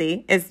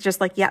pregnancy, is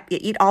just you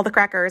eat all the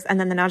crackers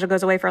and then the nausea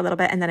goes away for a little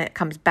bit and then it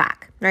comes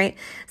back, right?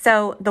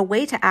 So the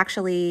way to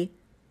actually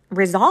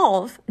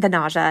resolve the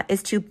nausea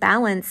is to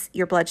balance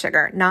your blood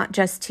sugar, not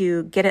just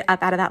to get it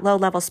up out of that low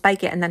level,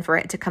 spike it, and then for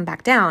it to come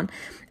back down.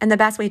 And the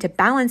best way to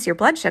balance your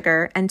blood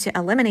sugar and to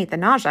eliminate the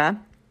nausea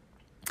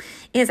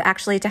is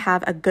actually to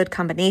have a good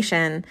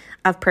combination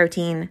of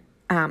protein,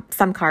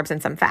 some carbs,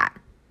 and some fat,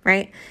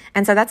 right?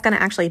 And so that's going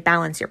to actually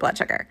balance your blood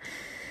sugar.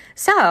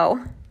 So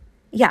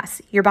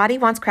yes, your body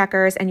wants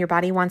crackers and your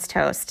body wants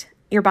toast.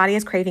 Your body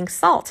is craving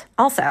salt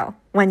also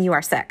when you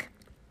are sick.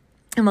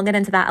 And we'll get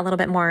into that a little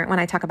bit more when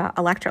I talk about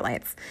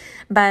electrolytes.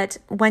 But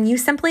when you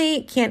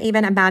simply can't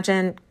even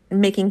imagine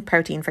making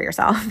protein for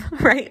yourself,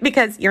 right?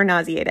 Because you're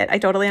nauseated. I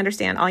totally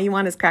understand. All you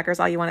want is crackers.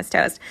 All you want is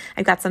toast.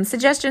 I've got some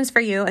suggestions for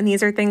you. And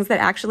these are things that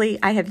actually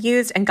I have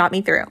used and got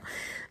me through.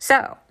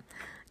 So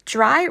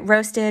dry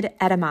roasted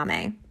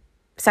edamame.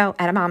 So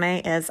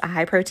edamame is a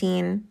high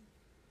protein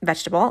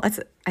vegetable.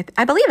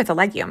 I believe it's a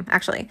legume,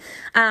 actually.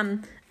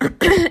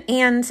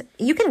 And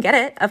you can get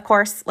it, of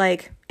course,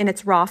 in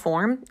its raw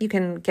form. You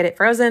can get it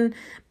frozen,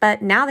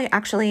 but now they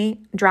actually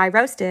dry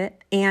roast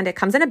it, and it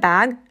comes in a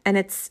bag, and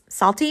it's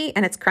salty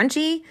and it's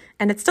crunchy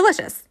and it's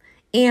delicious.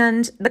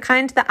 And the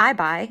kind that I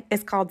buy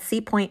is called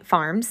Sea Point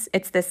Farms.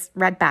 It's this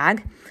red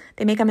bag.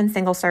 They make them in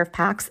single serve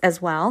packs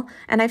as well.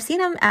 And I've seen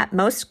them at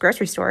most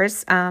grocery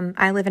stores.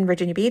 I live in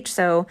Virginia Beach,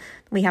 so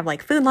we have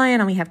Food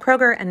Lion and we have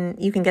Kroger,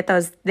 and you can get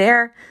those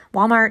there,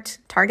 Walmart,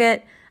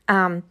 Target.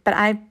 But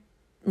I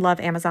love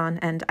Amazon,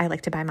 and I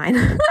like to buy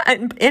mine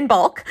in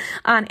bulk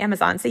on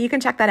Amazon. So you can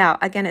check that out.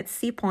 Again, it's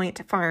Sea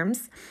Point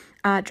Farms,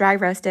 dry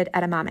roasted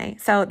edamame.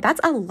 So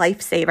that's a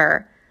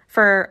lifesaver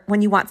for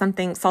when you want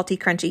something salty,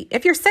 crunchy,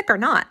 if you're sick or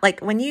not.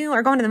 When you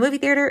are going to the movie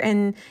theater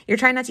and you're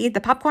trying not to eat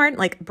the popcorn,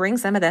 bring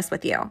some of this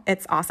with you.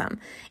 It's awesome.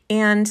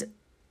 And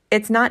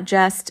it's not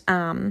just,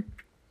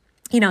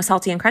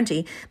 salty and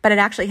crunchy, but it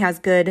actually has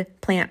good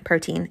plant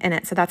protein in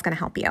it. So that's going to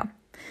help you.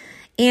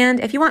 And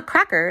if you want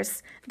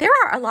crackers, there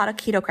are a lot of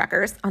keto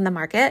crackers on the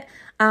market,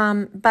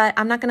 but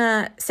I'm not going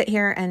to sit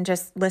here and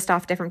just list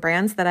off different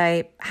brands that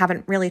I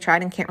haven't really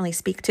tried and can't really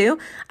speak to.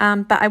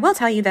 But I will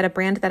tell you that a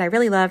brand that I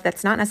really love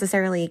that's not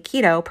necessarily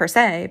keto per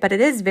se, but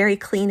it is very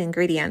clean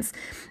ingredients,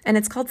 and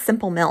it's called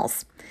Simple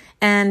Mills.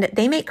 And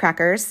they make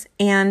crackers.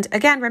 And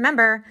again,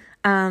 remember,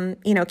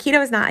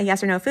 keto is not a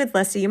yes or no foods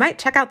list, so you might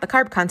check out the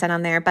carb content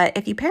on there. But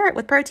if you pair it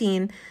with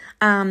protein,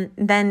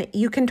 then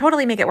you can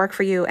totally make it work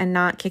for you and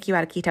not kick you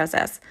out of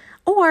ketosis.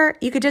 Or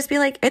you could just be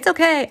like, it's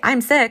okay,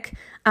 I'm sick,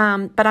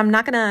 but I'm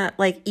not gonna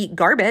like eat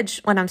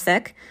garbage when I'm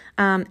sick.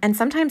 And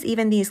sometimes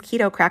even these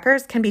keto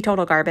crackers can be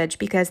total garbage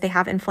because they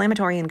have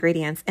inflammatory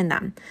ingredients in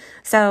them.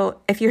 So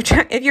if you're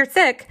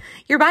sick,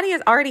 your body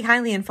is already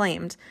highly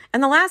inflamed.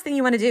 And the last thing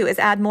you want to do is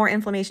add more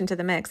inflammation to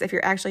the mix if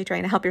you're actually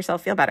trying to help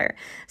yourself feel better.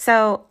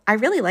 So I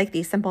really like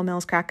these Simple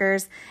Mills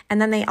crackers.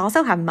 And then they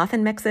also have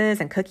muffin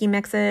mixes and cookie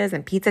mixes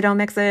and pizza dough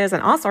mixes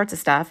and all sorts of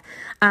stuff.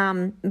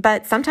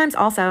 But sometimes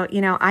also,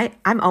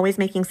 I'm always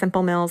making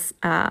Simple Mills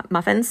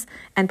muffins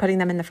and putting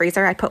them in the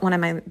freezer. I put one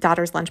in my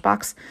daughter's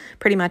lunchbox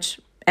pretty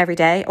much every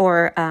day,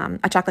 or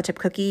a chocolate chip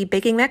cookie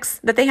baking mix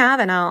that they have.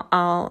 And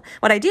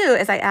what I do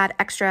is I add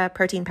extra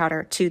protein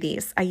powder to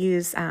these. I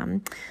use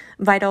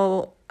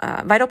Vital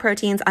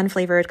Proteins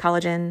unflavored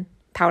collagen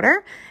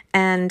powder,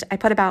 and I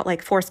put about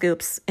like 4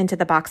 scoops into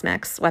the box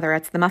mix, whether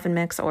it's the muffin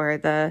mix or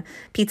the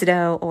pizza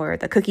dough or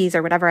the cookies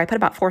or whatever. I put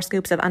about 4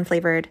 scoops of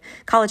unflavored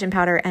collagen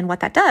powder. And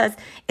what that does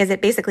is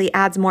it basically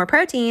adds more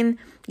protein.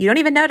 You don't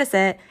even notice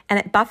it. And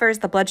it buffers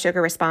the blood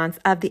sugar response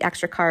of the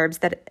extra carbs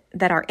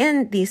that are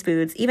in these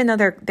foods, even though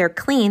they're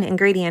clean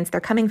ingredients.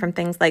 They're coming from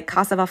things like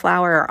cassava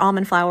flour or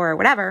almond flour or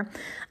whatever.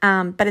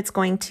 But it's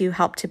going to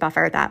help to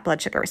buffer that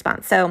blood sugar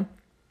response. So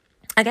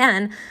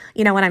again,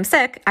 when I'm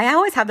sick, I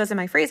always have those in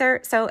my freezer.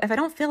 So if I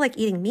don't feel like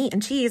eating meat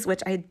and cheese,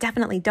 which I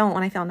definitely don't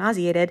when I feel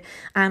nauseated,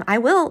 I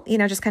will,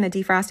 just kind of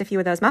defrost a few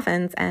of those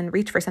muffins and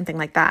reach for something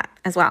like that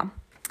as well.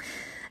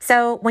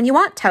 So when you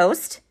want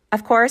toast,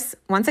 of course,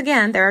 once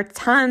again, there are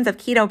tons of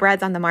keto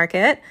breads on the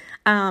market.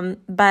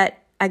 But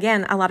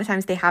again, a lot of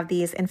times they have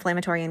these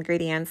inflammatory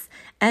ingredients.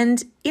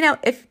 And,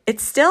 if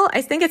it's still,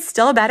 I think it's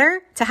still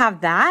better to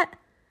have that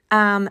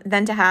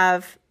than to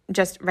have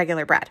just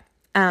regular bread.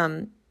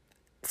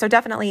 So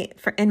definitely,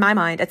 in my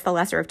mind, it's the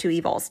lesser of two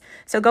evils.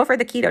 So go for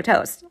the keto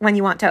toast when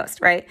you want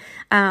toast, right?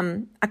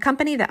 A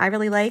company that I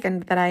really like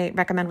and that I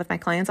recommend with my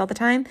clients all the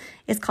time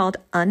is called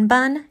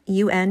Unbun,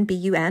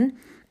 UNBUN.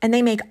 And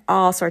they make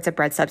all sorts of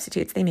bread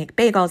substitutes. They make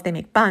bagels, they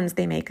make buns,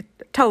 they make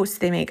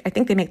toast, I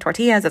think they make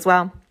tortillas as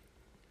well.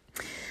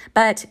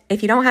 But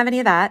if you don't have any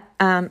of that,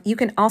 you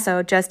can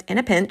also just in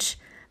a pinch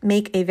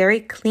make a very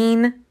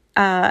clean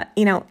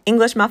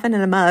English muffin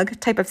in a mug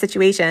type of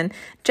situation.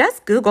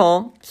 Just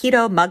Google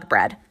keto mug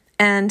bread.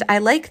 And I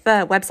like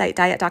the website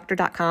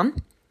dietdoctor.com,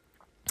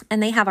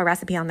 and they have a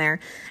recipe on there.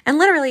 And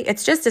literally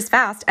it's just as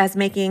fast as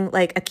making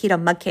like a keto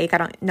mug cake. I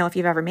don't know if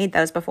you've ever made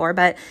those before,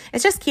 but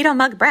it's just keto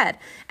mug bread.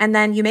 And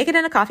then you make it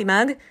in a coffee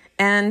mug.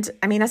 And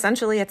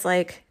essentially it's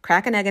like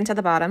crack an egg into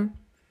the bottom.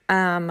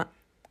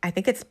 I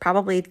think it's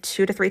probably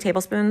 2 to 3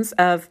 tablespoons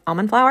of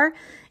almond flour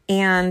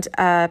and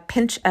a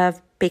pinch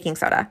of baking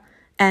soda.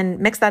 And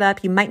mix that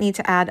up. You might need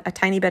to add a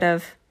tiny bit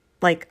of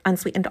like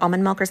unsweetened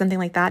almond milk or something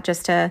like that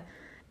just to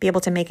be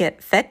able to make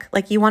it thick.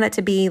 Like you want it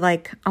to be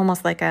like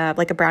almost like a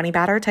brownie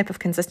batter type of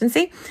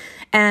consistency.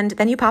 And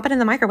then you pop it in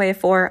the microwave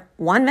for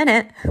 1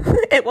 minute.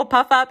 It will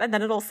puff up and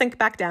then it'll sink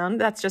back down.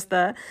 That's just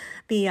the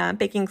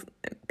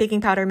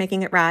baking powder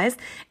making it rise.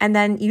 And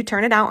then you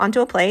turn it out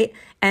onto a plate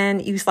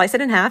and you slice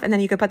it in half, and then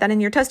you could put that in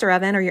your toaster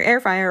oven or your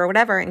air fryer or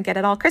whatever and get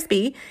it all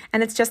crispy.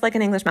 And it's just like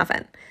an English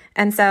muffin.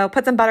 And so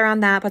put some butter on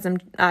that, put some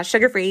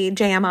sugar-free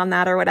jam on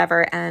that or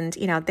whatever. And,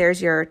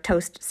 there's your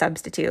toast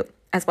substitute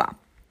as well.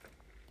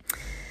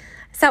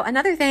 So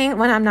another thing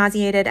when I'm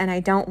nauseated and I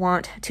don't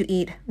want to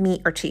eat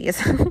meat or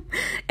cheese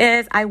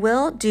is I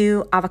will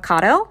do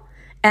avocado.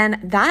 And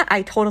that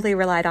I totally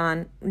relied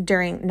on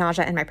during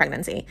nausea in my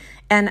pregnancy.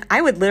 And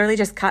I would literally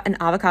just cut an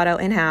avocado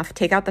in half,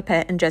 take out the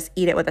pit, and just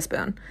eat it with a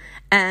spoon.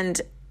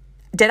 And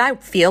did I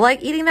feel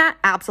like eating that?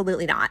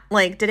 Absolutely not.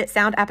 Like, did it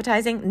sound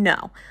appetizing?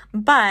 No.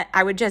 But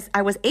I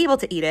was able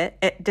to eat it.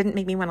 It didn't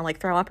make me want to like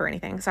throw up or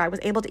anything. So I was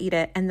able to eat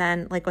it. And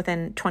then like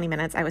within 20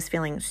 minutes, I was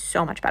feeling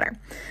so much better.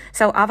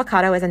 So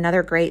avocado is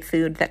another great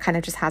food that kind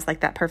of just has like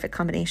that perfect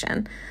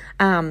combination.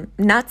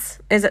 Nuts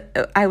is,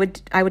 I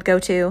would go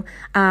to.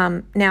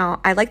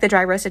 Now I like the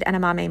dry roasted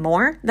edamame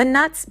more than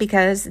nuts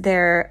because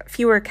they're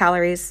fewer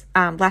calories,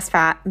 less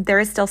fat. There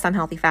is still some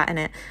healthy fat in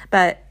it,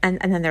 but, and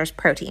then there's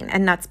protein,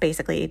 and nuts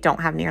basically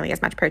don't have nearly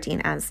as much protein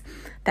as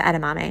the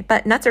edamame,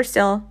 but nuts are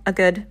still a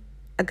good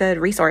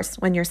resource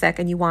when you're sick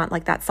and you want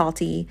like that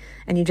salty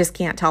and you just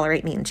can't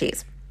tolerate meat and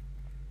cheese.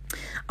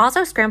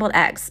 Also scrambled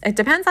eggs. It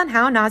depends on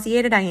how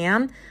nauseated I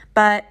am,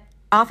 but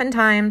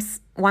oftentimes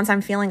once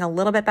I'm feeling a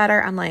little bit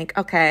better, I'm like,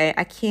 okay,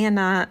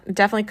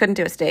 definitely couldn't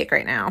do a steak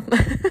right now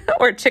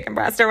or chicken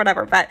breast or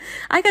whatever, but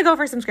I could go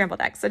for some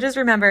scrambled eggs. So just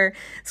remember,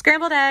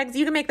 scrambled eggs,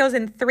 you can make those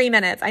in 3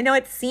 minutes. I know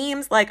it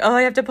seems like, oh,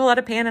 I have to pull out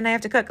a pan and I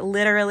have to cook.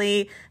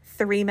 Literally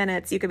 3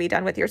 minutes, you could be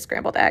done with your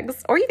scrambled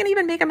eggs, or you can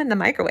even make them in the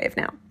microwave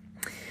now.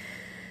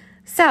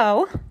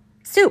 So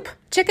soup,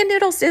 chicken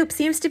noodle soup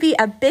seems to be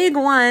a big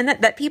one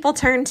that people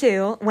turn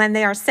to when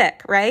they are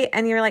sick, right?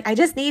 And you're like, I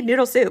just need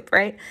noodle soup,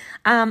 right?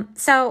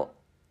 So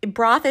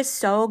broth is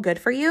so good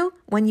for you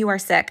when you are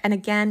sick. And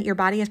again, your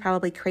body is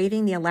probably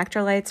craving the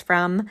electrolytes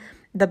from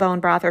the bone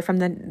broth or from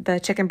the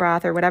chicken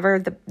broth or whatever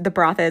the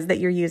broth is that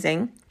you're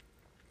using.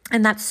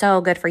 And that's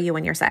so good for you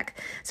when you're sick.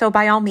 So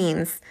by all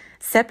means,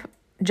 sip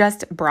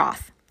just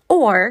broth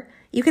Or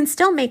you can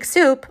still make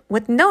soup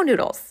with no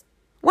noodles.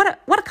 What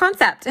a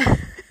concept.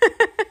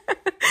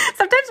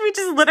 Sometimes we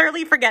just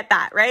literally forget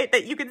that, right?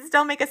 That you can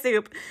still make a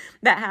soup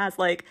that has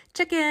like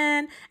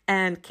chicken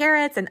and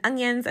carrots and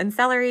onions and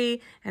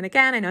celery. And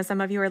again, I know some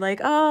of you are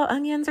like, oh,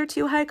 onions are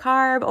too high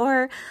carb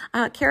or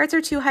carrots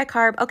are too high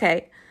carb.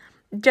 Okay.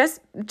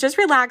 Just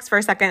relax for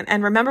a second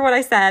and remember what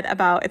I said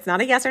about it's not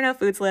a yes or no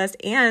foods list,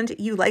 and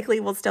you likely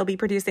will still be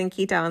producing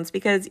ketones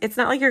because it's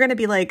not like you're going to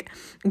be like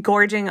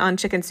gorging on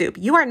chicken soup.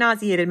 You are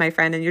nauseated, my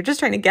friend, and you're just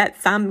trying to get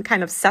some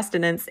kind of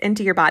sustenance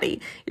into your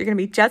body. You're going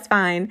to be just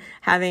fine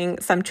having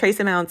some trace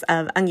amounts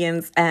of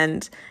onions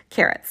and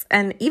carrots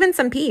and even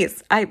some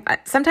peas.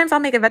 Sometimes I'll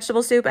make a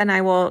vegetable soup and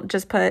I will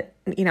just put,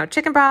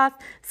 chicken broth,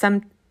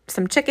 some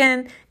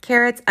chicken,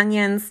 carrots,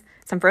 onions,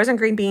 some frozen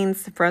green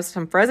beans,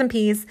 some frozen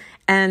peas,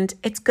 and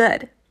it's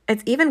good.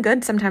 It's even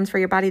good sometimes for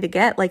your body to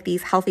get like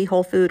these healthy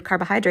whole food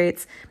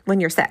carbohydrates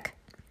when you're sick.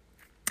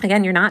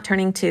 Again, you're not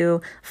turning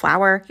to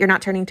flour, you're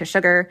not turning to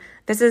sugar.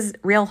 This is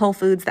real whole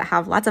foods that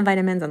have lots of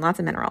vitamins and lots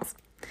of minerals.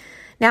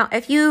 Now,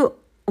 if you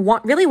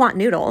really want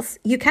noodles,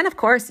 you can, of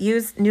course,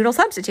 use noodle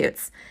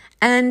substitutes.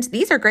 And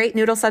these are great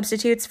noodle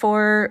substitutes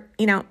for,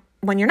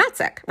 when you're not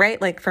sick, right?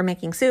 Like for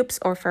making soups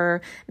or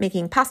for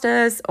making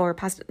pastas or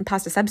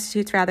pasta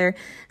substitutes rather.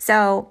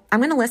 So I'm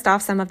going to list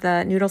off some of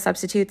the noodle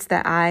substitutes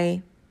that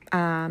I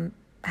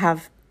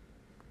have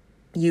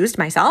used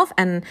myself,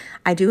 and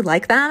I do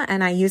like them,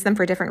 and I use them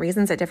for different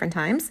reasons at different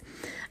times.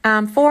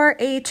 For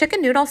a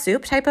chicken noodle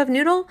soup type of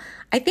noodle,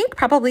 I think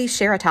probably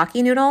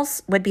shirataki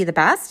noodles would be the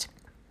best.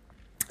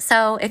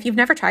 So if you've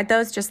never tried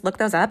those, just look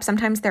those up.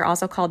 Sometimes they're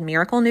also called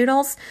miracle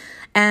noodles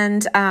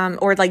and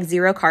or like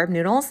zero carb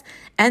noodles.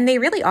 And they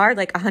really are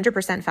like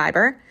 100%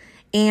 fiber.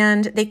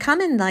 And they come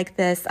in like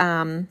this,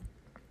 they're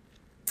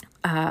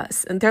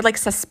like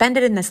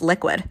suspended in this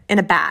liquid in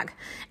a bag.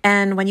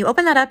 And when you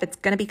open that up, it's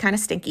going to be kind of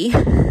stinky.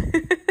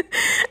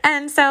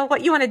 And so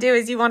what you want to do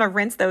is you want to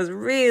rinse those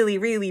really,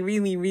 really,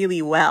 really,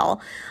 really well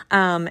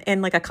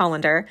in like a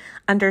colander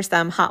under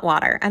some hot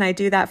water. And I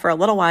do that for a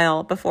little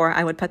while before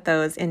I would put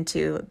those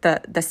into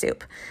the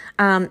soup.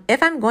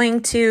 If I'm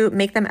going to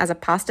make them as a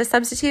pasta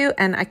substitute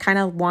and I kind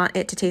of want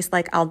it to taste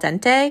like al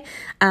dente,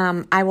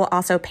 I will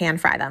also pan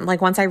fry them.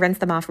 Like once I rinse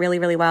them off really,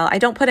 really well, I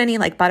don't put any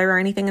like butter or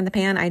anything in the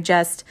pan. I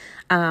just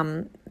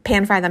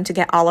pan fry them to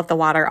get all of the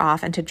water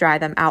off and to dry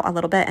them out a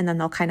little bit. And then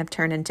they'll kind of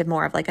turn into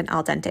more of like an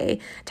al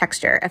dente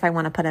texture if I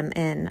want to put them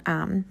in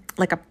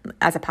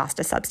as a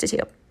pasta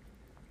substitute.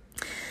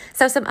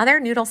 So some other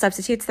noodle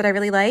substitutes that I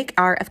really like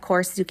are, of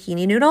course,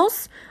 zucchini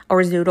noodles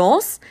or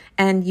zoodles.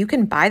 And you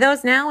can buy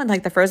those now in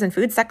like the frozen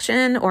food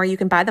section, or you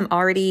can buy them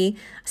already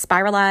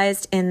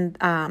spiralized in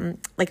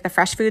like the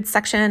fresh foods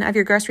section of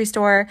your grocery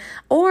store,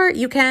 or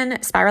you can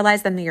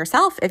spiralize them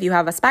yourself if you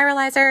have a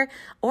spiralizer,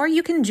 or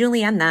you can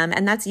julienne them.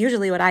 And that's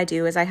usually what I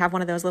do is I have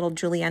one of those little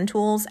julienne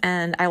tools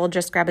and I will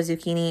just grab a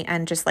zucchini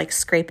and just like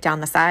scrape down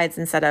the sides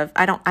instead of,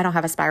 I don't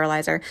have a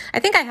spiralizer. I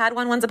think I had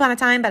one once upon a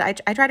time, but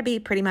I try to be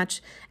pretty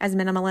much as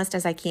minimalist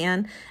as I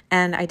can.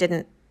 And I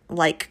didn't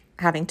like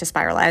having to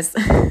spiralize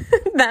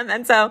them.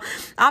 And so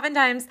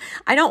oftentimes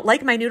I don't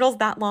like my noodles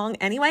that long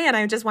anyway, and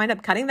I just wind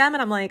up cutting them.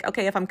 And I'm like,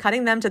 okay, if I'm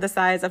cutting them to the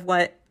size of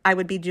what I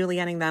would be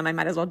julienning them, I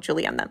might as well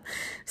julienne them.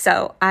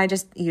 So I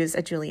just use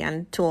a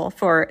julienne tool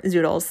for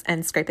zoodles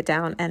and scrape it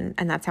down. And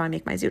that's how I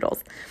make my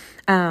zoodles.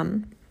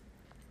 And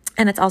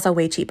it's also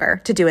way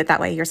cheaper to do it that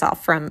way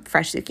yourself from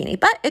fresh zucchini,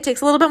 but it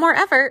takes a little bit more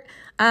effort.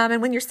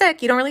 And when you're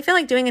sick, you don't really feel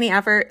like doing any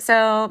effort.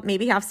 So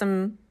maybe have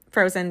some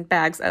frozen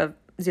bags of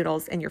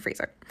zoodles in your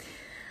freezer.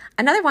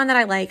 Another one that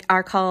I like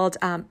are called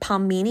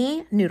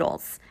palmini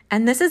noodles.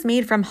 And this is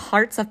made from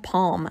hearts of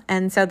palm.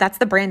 And so that's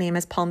the brand name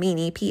is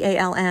Palmini,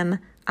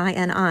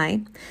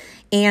 Palmini.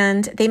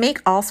 And they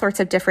make all sorts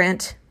of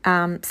different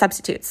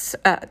substitutes,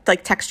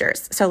 like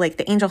textures. So like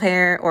the angel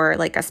hair or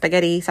like a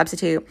spaghetti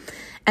substitute.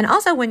 And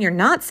also when you're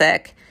not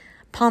sick,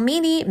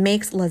 Palmini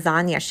makes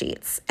lasagna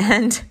sheets.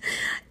 And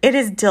it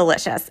is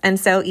delicious and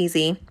so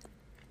easy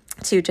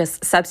to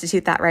just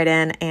substitute that right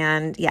in.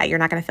 And yeah, you're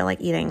not going to feel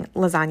like eating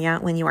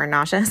lasagna when you are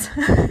nauseous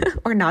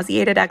or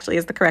nauseated actually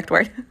is the correct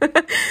word.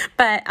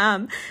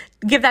 But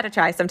give that a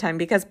try sometime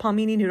because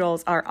palmini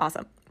noodles are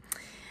awesome.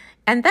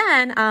 And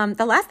then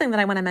the last thing that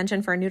I want to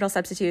mention for noodle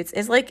substitutes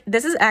is like,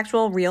 this is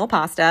actual real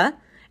pasta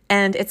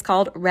and it's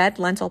called red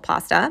lentil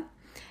pasta.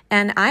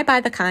 And I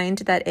buy the kind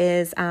that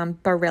is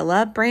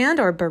Barilla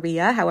brand or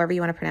Barilla, however you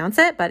want to pronounce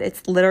it, but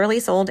it's literally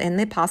sold in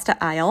the pasta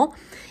aisle.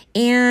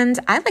 And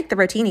I like the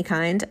rotini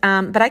kind,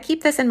 but I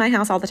keep this in my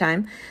house all the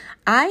time.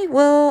 I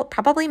will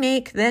probably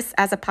make this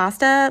as a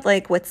pasta,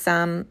 like with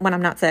some, when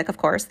I'm not sick, of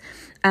course.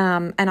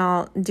 And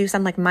I'll do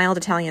some like mild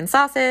Italian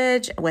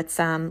sausage with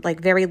some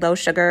like very low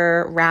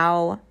sugar,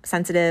 raw,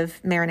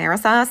 sensitive marinara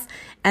sauce.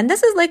 And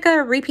this is like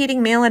a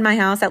repeating meal in my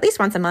house at least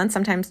once a month,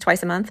 sometimes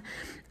twice a month.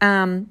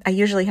 I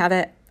usually have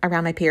it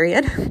around my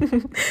period.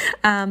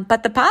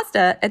 But the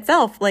pasta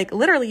itself, like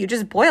literally you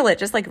just boil it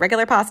just like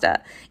regular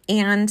pasta.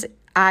 And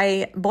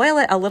I boil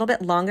it a little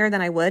bit longer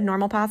than I would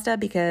normal pasta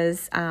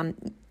because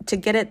to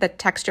get it the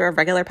texture of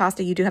regular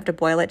pasta, you do have to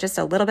boil it just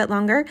a little bit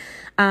longer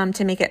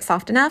to make it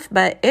soft enough,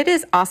 but it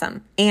is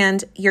awesome.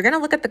 And you're going to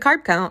look at the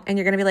carb count and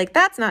you're going to be like,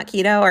 that's not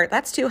keto, or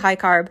that's too high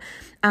carb.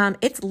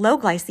 It's low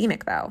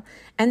glycemic though.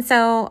 And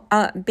so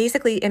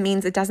basically it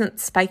means it doesn't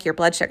spike your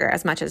blood sugar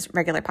as much as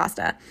regular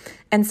pasta.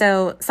 And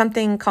so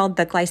something called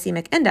the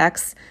glycemic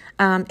index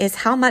is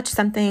how much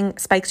something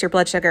spikes your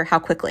blood sugar, how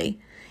quickly.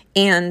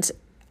 And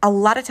a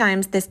lot of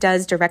times this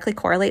does directly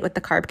correlate with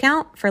the carb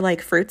count for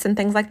like fruits and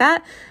things like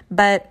that.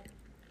 But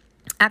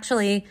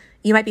actually,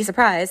 you might be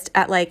surprised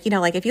at like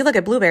if you look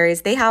at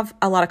blueberries, they have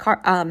a lot of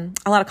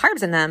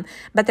carbs in them,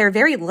 but they're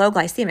very low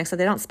glycemic, so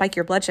they don't spike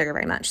your blood sugar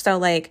very much. So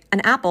like an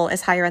apple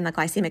is higher in the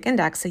glycemic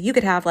index, so you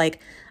could have like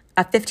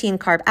a 15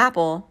 carb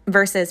apple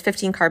versus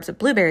 15 carbs of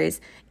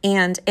blueberries,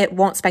 and it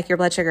won't spike your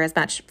blood sugar as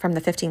much from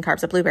the 15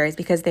 carbs of blueberries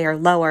because they are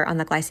lower on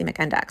the glycemic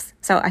index.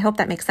 So I hope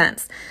that makes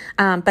sense.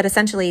 But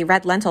essentially,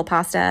 red lentil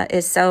pasta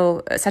is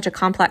such a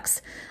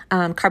complex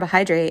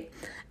carbohydrate.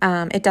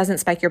 It doesn't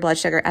spike your blood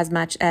sugar as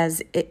much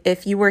as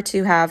if you were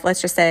to have,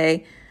 let's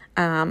say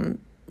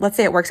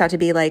it works out to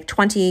be like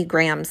 20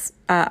 grams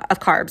of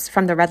carbs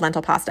from the red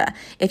lentil pasta.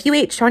 If you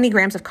ate 20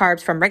 grams of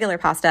carbs from regular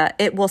pasta,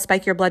 it will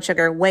spike your blood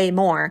sugar way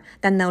more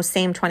than those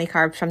same 20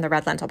 carbs from the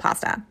red lentil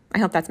pasta. I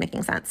hope that's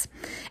making sense.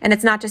 And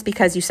it's not just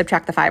because you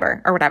subtract the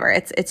fiber or whatever.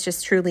 It's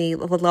just truly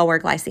lower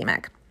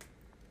glycemic.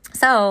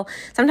 So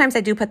sometimes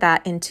I do put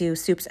that into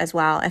soups as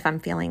well. If I'm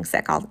feeling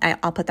sick,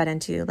 I'll put that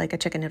into like a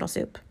chicken noodle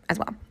soup as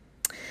well.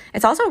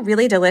 It's also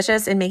really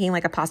delicious in making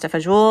like a pasta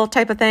fajoule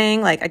type of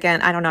thing. Like,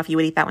 again, I don't know if you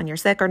would eat that when you're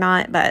sick or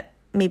not, but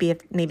maybe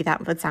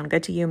that would sound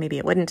good to you. Maybe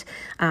it wouldn't.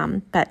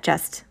 But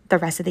just the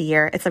rest of the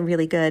year, it's a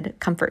really good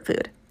comfort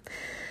food.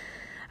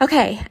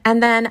 Okay.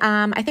 And then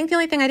I think the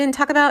only thing I didn't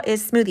talk about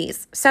is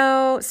smoothies.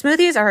 So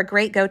smoothies are a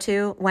great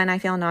go-to when I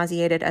feel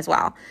nauseated as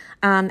well.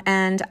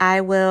 And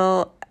I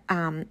will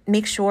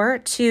make sure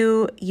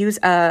to use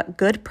a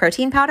good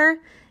protein powder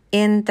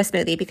in the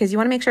smoothie, because you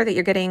want to make sure that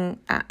you're getting,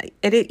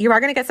 you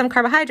are going to get some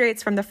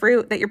carbohydrates from the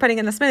fruit that you're putting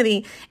in the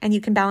smoothie, and you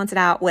can balance it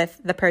out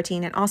with the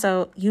protein. And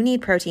also, you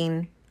need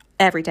protein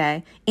every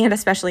day, and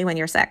especially when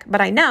you're sick.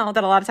 But I know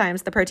that a lot of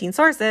times the protein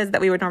sources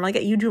that we would normally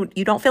get, you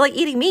don't feel like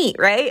eating meat,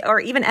 right? Or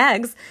even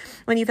eggs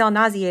when you feel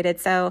nauseated.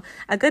 So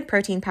a good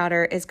protein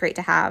powder is great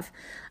to have.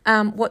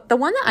 The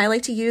one that I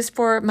like to use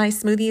for my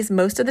smoothies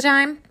most of the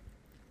time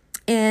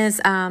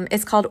is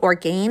it's called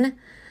Orgain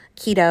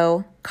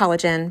Keto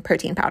Collagen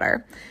Protein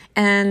Powder.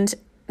 And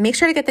make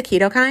sure to get the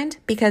keto kind,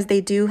 because they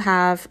do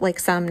have like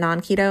some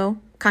non-keto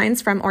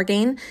kinds from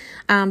Orgain,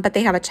 but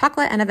they have a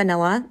chocolate and a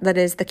vanilla that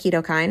is the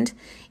keto kind.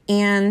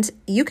 And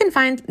you can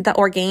find the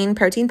Orgain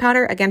protein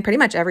powder, again, pretty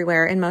much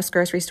everywhere in most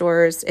grocery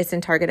stores. It's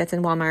in Target, it's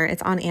in Walmart,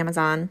 it's on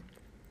Amazon.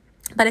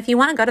 But if you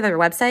want to go to their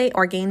website,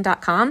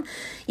 orgain.com,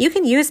 you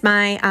can use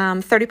my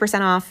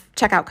 30% off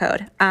checkout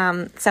code.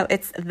 So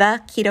it's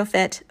the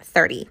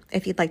KetoFit30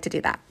 if you'd like to do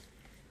that.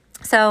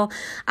 So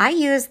I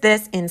use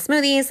this in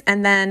smoothies.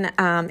 And then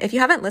if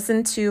you haven't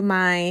listened to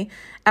my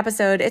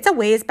episode, it's a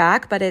ways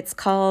back, but it's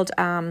called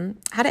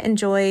How to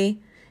Enjoy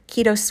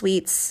Keto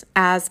Sweets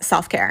as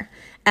Self-Care.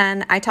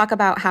 And I talk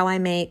about how I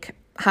make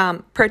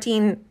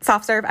protein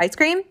soft serve ice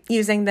cream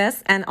using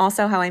this, and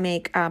also how I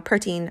make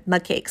protein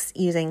mud cakes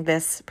using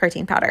this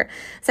protein powder.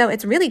 So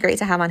it's really great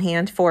to have on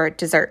hand for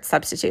dessert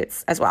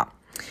substitutes as well.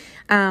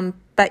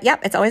 But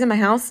yep, it's always in my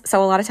house.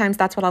 So a lot of times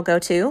that's what I'll go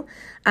to.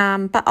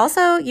 But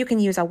also you can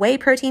use a whey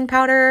protein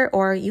powder,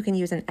 or you can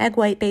use an egg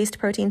white based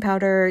protein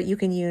powder. You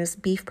can use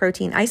beef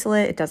protein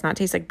isolate. It does not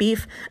taste like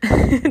beef.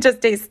 It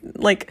just tastes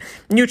like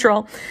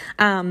neutral.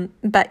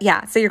 But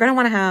yeah, so you're going to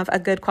want to have a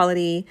good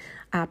quality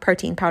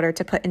protein powder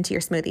to put into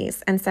your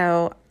smoothies. And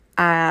so,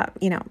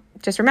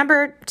 just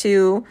remember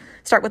to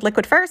start with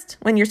liquid first.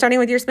 When you're starting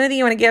with your smoothie,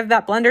 you want to give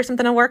that blender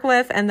something to work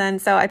with. And then,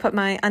 so I put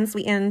my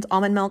unsweetened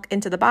almond milk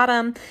into the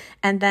bottom.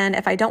 And then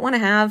if I don't want to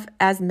have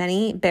as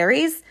many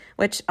berries,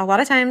 which a lot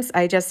of times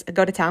I just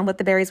go to town with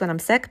the berries when I'm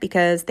sick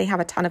because they have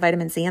a ton of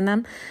vitamin C in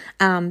them.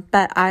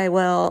 But I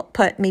will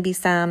put maybe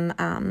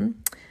some,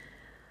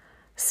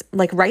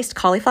 like riced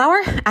cauliflower.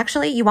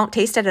 Actually, you won't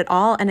taste it at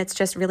all. And it's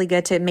just really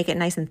good to make it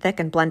nice and thick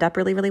and blend up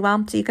really, really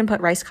well. So you can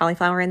put riced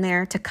cauliflower in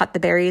there to cut the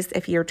berries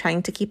if you're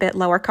trying to keep it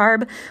lower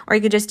carb, or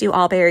you could just do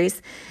all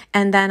berries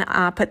and then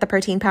put the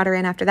protein powder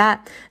in after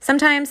that.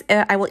 Sometimes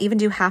I will even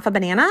do half a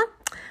banana.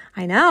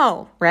 I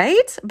know,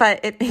 right? But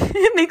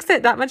it makes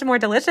it that much more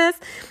delicious.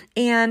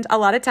 And a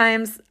lot of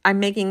times I'm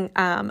making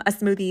a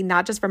smoothie,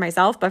 not just for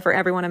myself, but for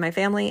everyone in my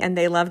family. And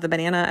they love the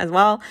banana as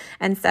well.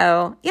 And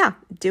so, yeah,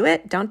 do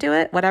it, don't do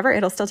it, whatever.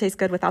 It'll still taste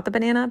good without the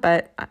banana.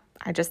 But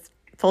I just,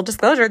 full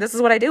disclosure, this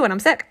is what I do when I'm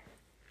sick.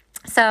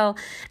 So,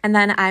 and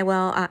then I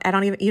will,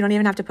 you don't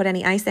even have to put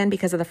any ice in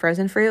because of the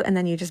frozen fruit. And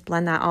then you just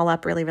blend that all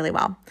up really, really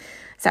well.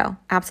 So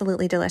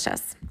absolutely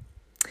delicious.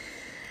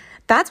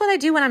 That's what I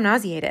do when I'm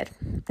nauseated.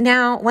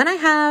 Now, when I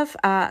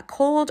have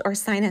cold or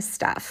sinus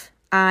stuff,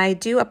 I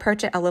do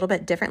approach it a little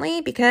bit differently,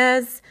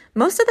 because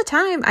most of the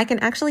time I can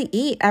actually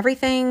eat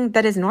everything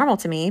that is normal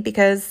to me,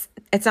 because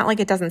it's not like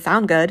it doesn't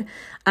sound good.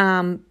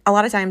 A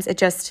lot of times it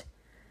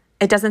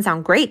it doesn't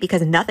sound great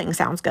because nothing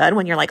sounds good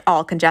when you're like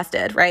all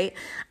congested, right?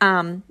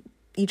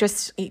 You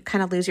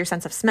kind of lose your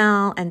sense of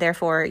smell and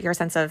therefore your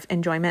sense of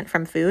enjoyment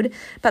from food.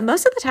 But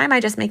most of the time I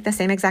just make the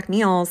same exact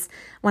meals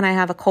when I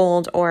have a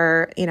cold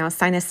or,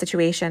 sinus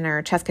situation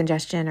or chest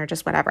congestion or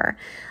just whatever.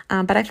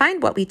 But I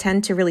find what we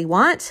tend to really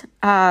want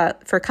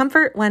for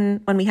comfort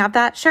when we have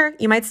that, sure,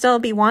 you might still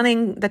be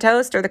wanting the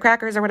toast or the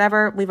crackers or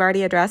whatever. We've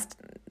already addressed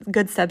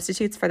good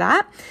substitutes for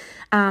that.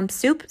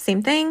 Soup,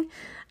 same thing.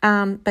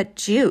 But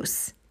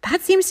juice,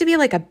 that seems to be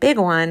like a big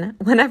one.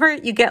 Whenever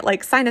you get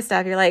like sinus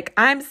stuff, you're like,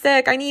 I'm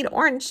sick, I need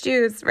orange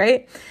juice,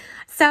 right?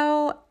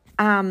 So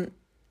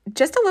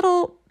just a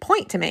little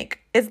point to make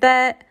is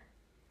that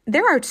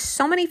there are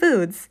so many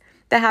foods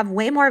that have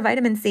way more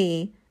vitamin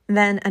C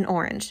than an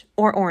orange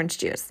or orange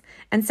juice.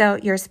 And so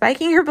you're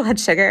spiking your blood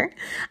sugar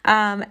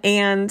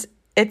and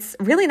it's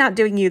really not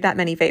doing you that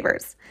many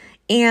favors.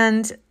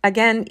 And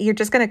again, you're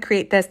just going to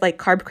create this like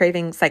carb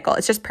craving cycle.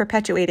 It's just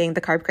perpetuating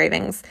the carb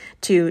cravings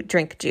to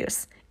drink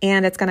juice.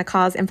 And it's going to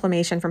cause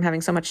inflammation from having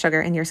so much sugar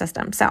in your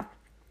system. So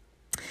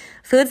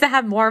foods that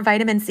have more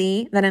vitamin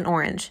C than an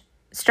orange.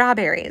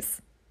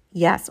 Strawberries.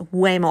 Yes,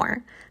 way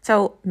more.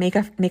 So make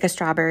a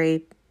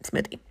strawberry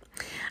smoothie.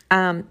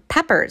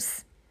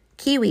 Peppers,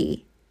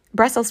 kiwi,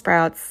 Brussels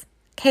sprouts,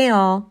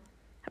 kale,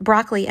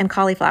 broccoli, and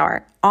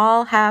cauliflower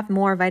all have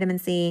more vitamin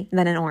C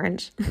than an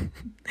orange.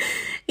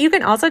 You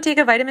can also take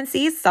a vitamin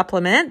C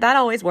supplement. That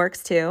always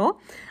works too.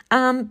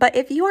 But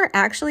if you are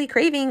actually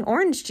craving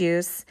orange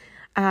juice,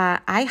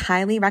 I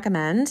highly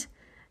recommend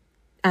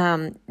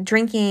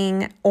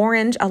drinking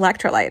orange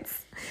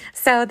electrolytes.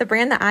 So the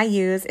brand that I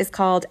use is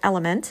called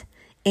Element,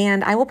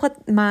 and I will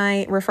put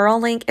my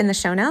referral link in the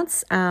show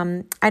notes.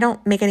 I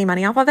don't make any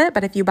money off of it,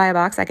 but if you buy a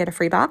box, I get a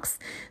free box.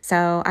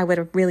 So I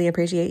would really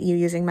appreciate you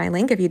using my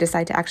link if you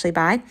decide to actually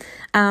buy.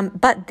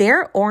 But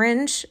their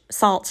orange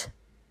salt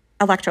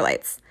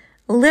electrolytes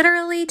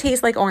literally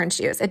taste like orange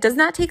juice. It does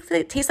not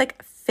taste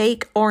like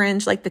fake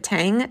orange, like the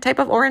Tang type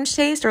of orange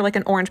taste or like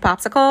an orange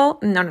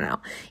popsicle. No.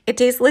 It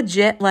tastes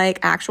legit like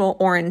actual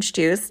orange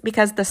juice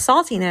because the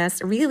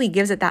saltiness really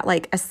gives it that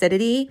like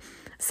acidity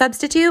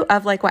substitute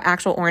of like what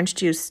actual orange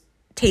juice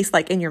tastes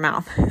like in your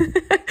mouth.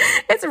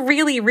 It's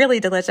really, really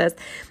delicious.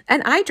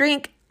 And I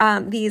drink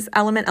these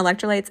Element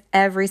electrolytes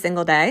every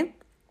single day.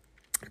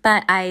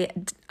 But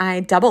I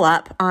double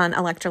up on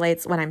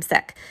electrolytes when I'm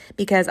sick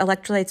because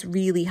electrolytes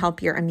really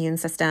help your immune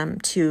system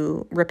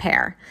to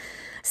repair.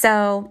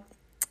 So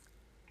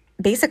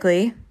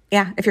basically,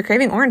 if you're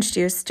craving orange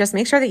juice, just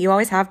make sure that you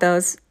always have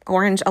those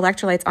orange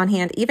electrolytes on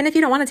hand, even if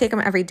you don't want to take them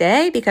every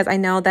day, because I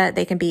know that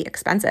they can be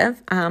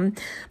expensive.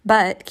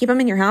 But keep them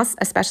in your house,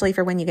 especially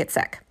for when you get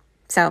sick.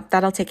 So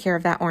that'll take care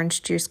of that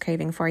orange juice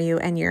craving for you.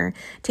 And you're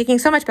taking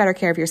so much better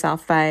care of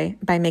yourself by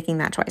making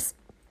that choice.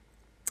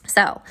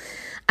 So,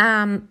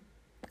 kind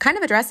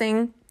of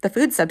addressing the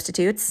food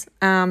substitutes,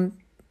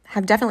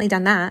 have definitely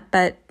done that,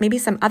 but maybe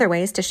some other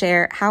ways to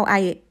share how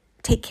I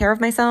take care of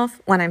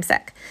myself when I'm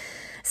sick.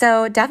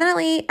 So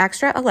definitely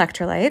extra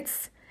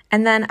electrolytes.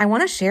 And then I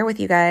want to share with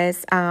you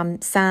guys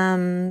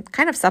some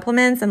kind of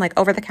supplements and like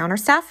over-the-counter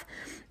stuff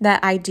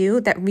that I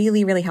do that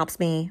really, really helps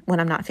me when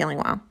I'm not feeling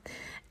well.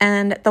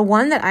 And the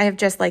one that I have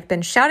just like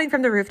been shouting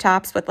from the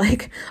rooftops with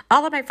like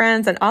all of my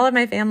friends and all of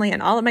my family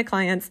and all of my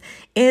clients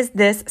is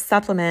this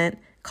supplement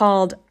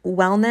called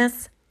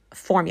Wellness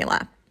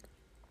Formula.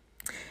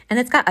 And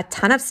it's got a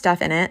ton of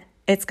stuff in it.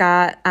 It's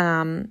got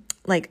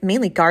like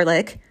mainly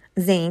garlic,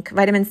 zinc,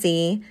 vitamin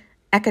C,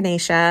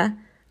 echinacea,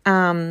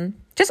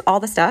 just all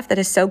the stuff that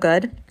is so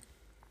good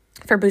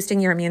for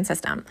boosting your immune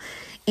system.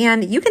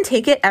 And you can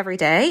take it every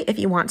day if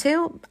you want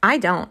to. I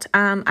don't.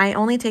 I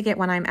only take it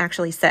when I'm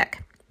actually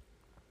sick.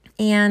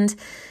 And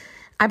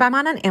I buy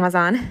mine on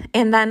Amazon.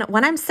 And then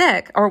when I'm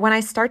sick or when I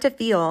start to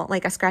feel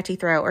like a scratchy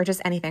throat or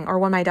just anything, or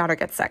when my daughter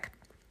gets sick,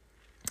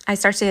 I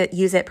start to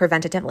use it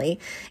preventatively.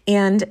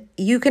 And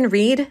you can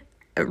read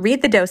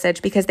the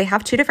dosage because they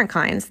have two different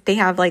kinds. They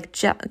have like,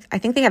 I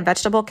think they have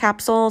vegetable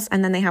capsules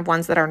and then they have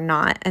ones that are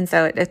not. And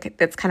so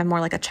it's kind of more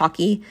like a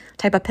chalky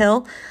type of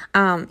pill.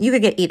 You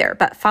could get either,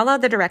 but follow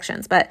the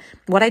directions. But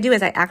what I do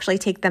is I actually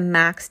take the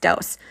max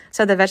dose.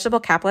 So the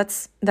vegetable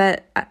caplets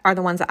that are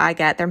the ones that I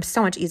get, they're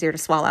so much easier to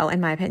swallow in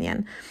my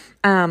opinion.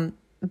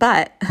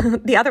 But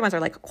the other ones are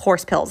like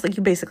horse pills. Like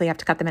you basically have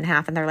to cut them in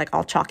half and they're like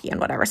all chalky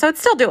and whatever. So it's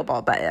still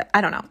doable, but I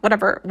don't know,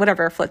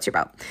 whatever floats your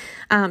boat.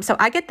 So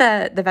I get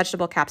the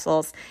vegetable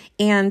capsules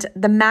and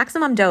the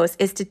maximum dose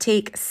is to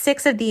take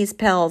 6 of these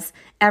pills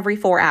every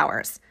 4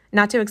 hours,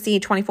 not to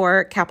exceed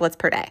 24 caplets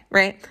per day,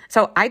 right?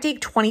 So I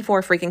take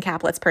 24 freaking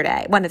caplets per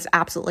day when it's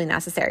absolutely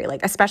necessary. Like,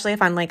 especially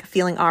if I'm like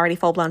feeling already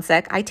full blown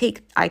sick, I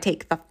take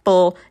the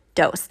full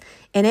dose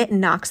and it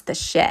knocks the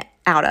shit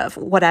out of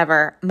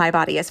whatever my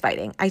body is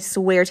fighting. I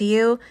swear to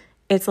you,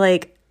 it's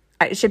like,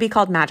 it should be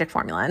called magic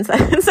formula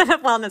instead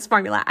of wellness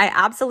formula. I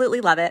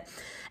absolutely love it.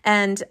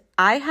 And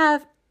I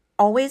have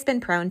always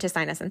been prone to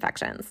sinus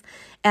infections.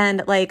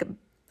 And like,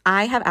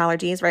 I have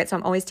allergies, right? So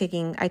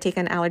I take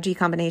an allergy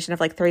combination of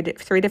like three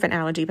different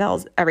allergy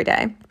pills every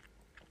day.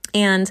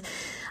 And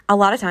a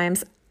lot of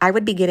times I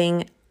would be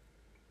getting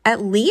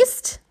at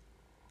least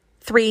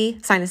 3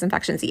 sinus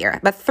infections a year,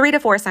 but 3 to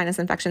 4 sinus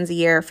infections a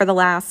year for the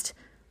last,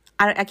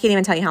 I can't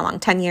even tell you how long,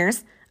 10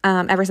 years,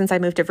 ever since I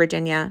moved to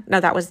Virginia. No,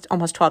 that was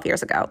almost 12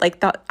 years ago.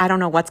 I don't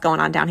know what's going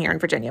on down here in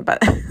Virginia,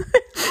 but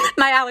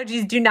my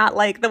allergies do not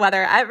like the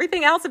weather.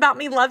 Everything else about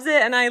me loves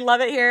it, and I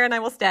love it here, and I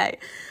will stay.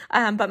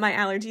 But my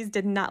allergies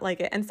did not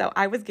like it. And so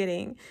I was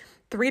getting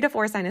 3 to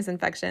 4 sinus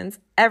infections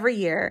every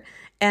year.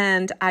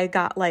 And I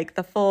got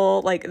the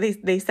full,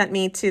 they sent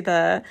me to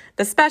the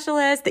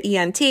specialist, the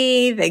ENT.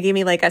 They gave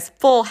me a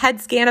full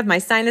head scan of my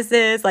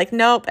sinuses.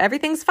 Nope,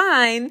 everything's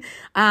fine.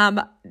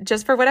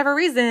 Just for whatever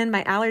reason,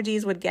 my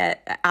allergies would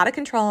get out of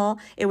control.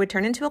 It would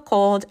turn into a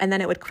cold, and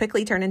then it would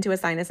quickly turn into a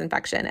sinus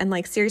infection. And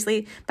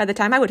seriously, by the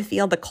time I would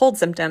feel the cold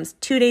symptoms,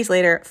 2 days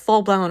later,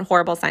 full-blown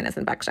horrible sinus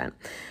infection.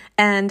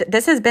 And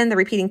this has been the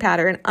repeating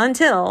pattern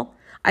until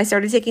I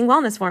started taking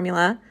wellness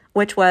formula,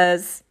 which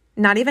was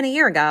not even a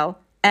year ago.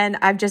 And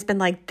I've just been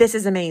this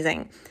is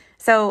amazing.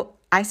 So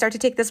I start to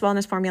take this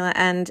wellness formula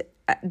and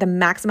the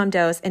maximum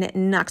dose, and it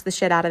knocks the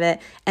shit out of it.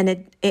 And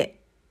it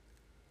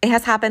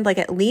has happened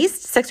at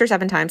least 6 or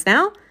 7 times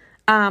now,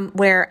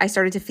 where I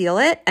started to feel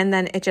it, and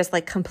then it just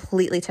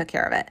completely took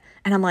care of it.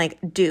 And I'm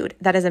dude,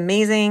 that is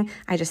amazing.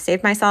 I just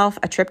saved myself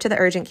a trip to the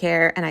urgent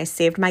care, and I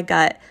saved my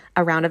gut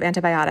a round of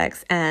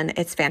antibiotics, and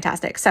it's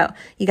fantastic. So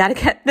you got to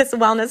get this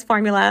wellness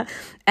formula,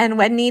 and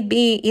when need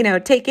be,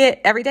 take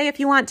it every day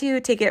if you want to.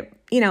 Take it,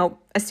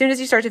 as soon as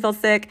you start to feel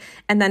sick,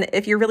 and then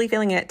if you're really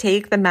feeling it,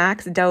 take the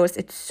max dose.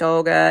 It's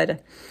so good.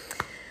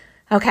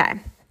 Okay,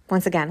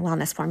 once again,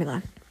 wellness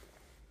formula.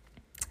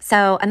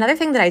 So another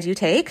thing that I do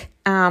take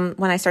when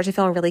I start to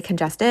feel really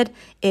congested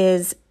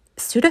is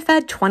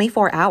Sudafed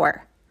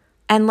 24-hour.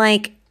 And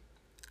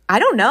I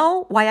don't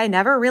know why I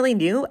never really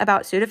knew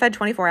about Sudafed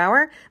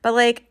 24-hour,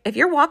 but if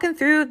you're walking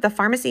through the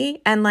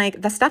pharmacy and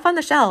the stuff on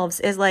the shelves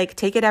is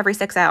take it every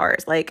 6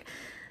 hours,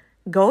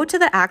 go to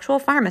the actual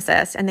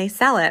pharmacist and they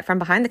sell it from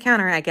behind the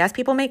counter. I guess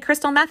people make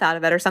crystal meth out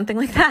of it or something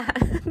like that,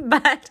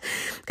 but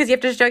because you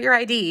have to show your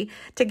ID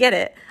to get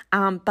it.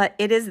 But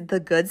it is the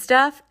good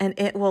stuff, and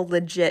it will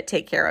legit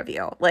take care of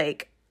you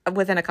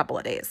within a couple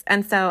of days.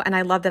 And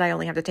I love that I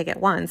only have to take it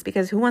once,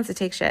 because who wants to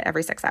take shit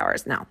every 6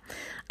 hours? No.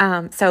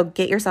 So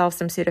get yourself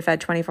some Sudafed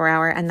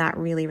 24-hour, and that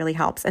really, really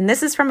helps. And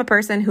this is from a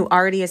person who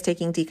already is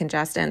taking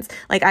decongestants.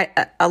 Like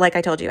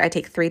I told you, I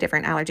take 3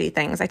 different allergy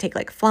things. I take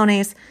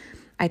Flonase,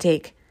 I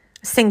take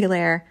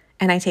Singulair,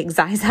 and I take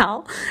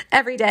Zyzal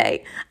every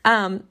day.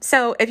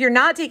 So if you're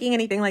not taking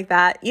anything like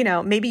that,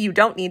 maybe you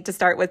don't need to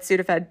start with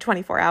Sudafed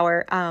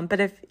 24-hour. But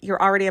if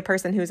you're already a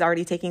person who's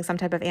already taking some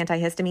type of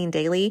antihistamine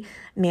daily,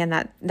 man,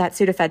 that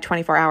Sudafed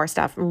 24-hour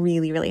stuff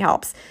really, really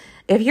helps.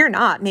 If you're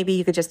not, maybe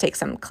you could just take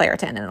some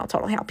Claritin and it'll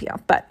totally help you.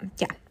 But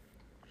yeah.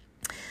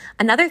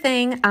 Another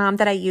thing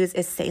that I use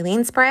is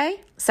saline spray.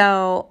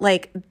 So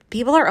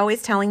people are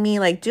always telling me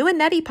do a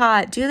neti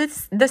pot, do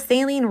the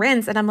saline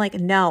rinse. And I'm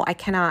no, I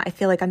cannot. I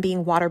feel like I'm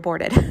being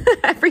waterboarded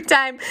every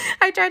time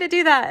I try to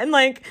do that. And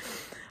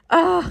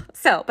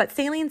but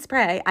saline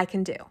spray I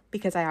can do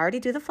because I already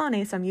do the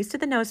Flonase. So I'm used to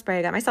the nose spray.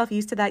 I got myself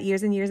used to that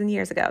years and years and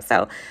years ago.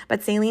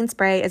 But saline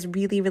spray is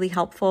really, really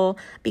helpful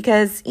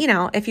because,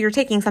 if you're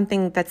taking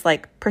something that's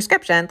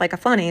prescription, like a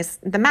Flonase,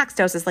 the max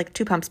dose is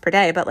 2 pumps per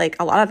day. But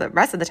a lot of the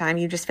rest of the time,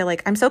 you just feel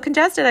I'm so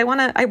congested.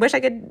 I wish I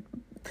could,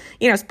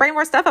 spray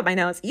more stuff up my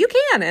nose. You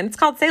can, and it's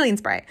called saline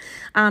spray.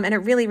 And it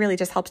really, really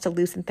just helps to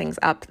loosen things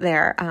up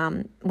there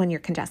when you're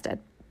congested.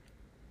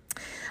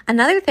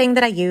 Another thing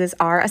that I use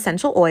are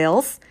essential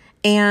oils.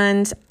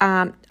 And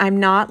I'm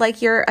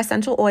not your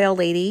essential oil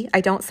lady.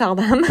 I don't sell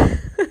them.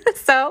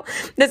 So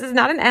this is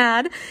not an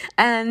ad.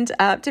 And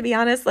to be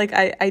honest,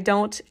 I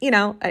don't,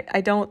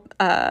 I don't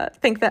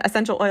think that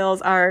essential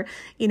oils are,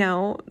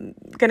 going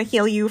to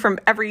heal you from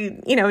every,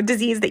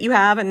 disease that you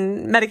have,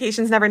 and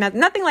medications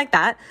nothing like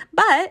that.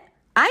 But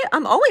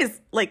I'm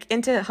always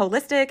into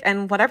holistic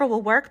and whatever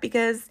will work,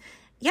 because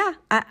yeah,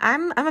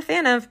 I'm a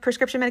fan of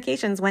prescription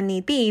medications when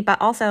need be, but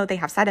also they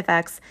have side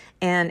effects,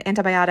 and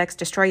antibiotics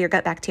destroy your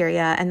gut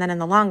bacteria. And then in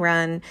the long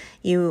run,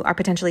 you are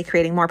potentially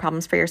creating more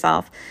problems for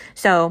yourself.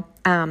 So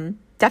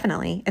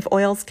definitely, if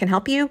oils can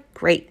help you,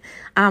 great.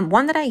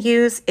 One that I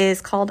use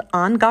is called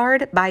On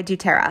Guard by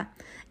doTERRA.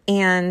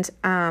 And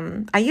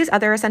I use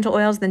other essential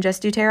oils than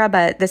just doTERRA,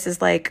 but this is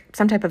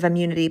some type of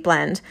immunity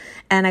blend.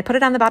 And I put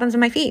it on the bottoms of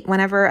my feet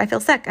whenever I feel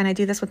sick. And I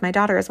do this with my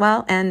daughter as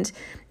well. And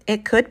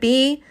it could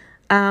be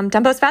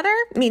Dumbo's feather,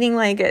 meaning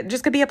it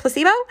just could be a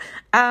placebo,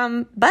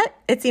 but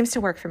it seems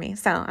to work for me.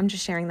 So I'm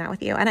just sharing that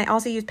with you. And I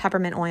also use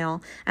peppermint oil,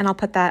 and I'll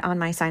put that on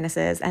my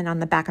sinuses and on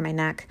the back of my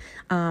neck,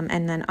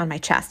 and then on my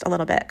chest a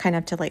little bit, kind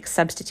of to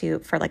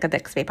substitute for a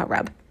Vicks Vapor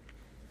Rub.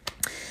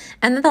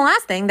 And then the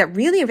last thing that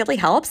really, really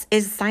helps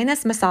is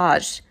sinus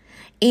massage.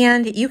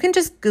 And you can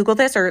just Google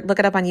this or look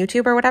it up on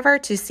YouTube or whatever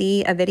to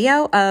see a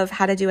video of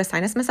how to do a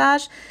sinus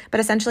massage. But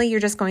essentially,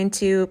 you're just going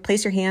to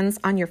place your hands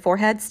on your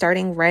forehead,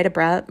 starting right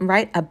above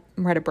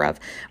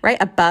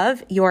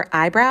your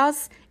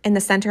eyebrows in the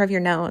center of your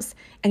nose.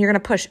 And you're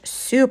going to push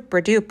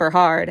super duper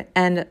hard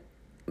and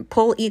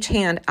pull each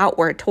hand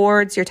outward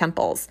towards your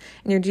temples.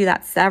 And you're going to do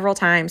that several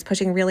times,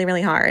 pushing really,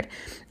 really hard.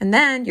 And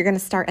then you're going to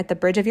start at the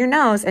bridge of your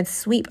nose and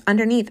sweep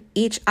underneath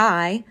each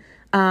eye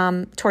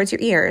towards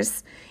your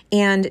ears,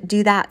 and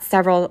do that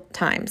several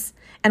times.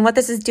 And what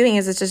this is doing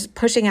is it's just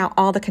pushing out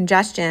all the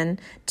congestion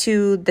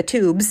to the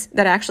tubes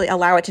that actually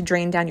allow it to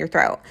drain down your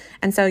throat.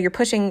 And so you're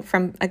pushing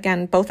from,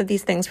 again, both of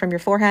these things from your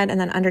forehead and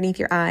then underneath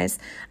your eyes,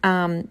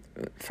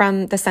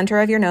 from the center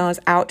of your nose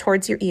out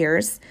towards your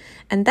ears.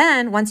 And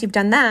then once you've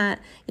done that,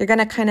 you're going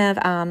to kind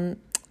of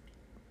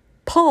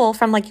pull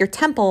from like your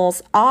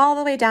temples all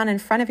the way down in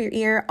front of your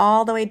ear,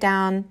 all the way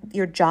down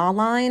your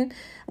jawline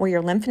where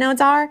your lymph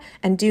nodes are,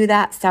 and do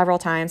that several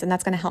times. And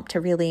that's going to help to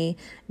really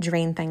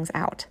drain things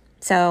out.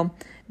 So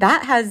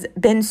that has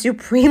been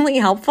supremely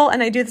helpful.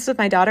 And I do this with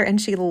my daughter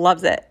and she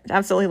loves it,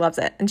 absolutely loves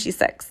it. And she's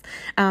 6.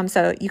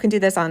 So you can do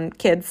this on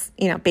kids,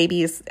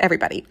 babies,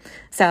 everybody.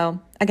 So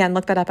again,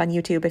 look that up on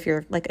YouTube if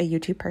you're like a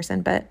YouTube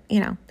person. But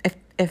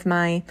if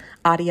my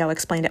audio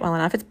explained it well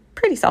enough, it's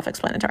pretty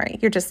self-explanatory.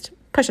 You're just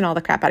pushing all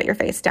the crap out of your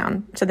face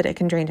down so that it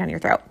can drain down your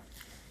throat.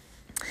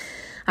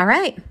 All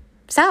right.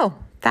 So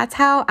that's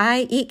how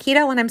I eat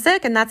keto when I'm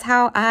sick. And that's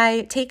how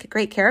I take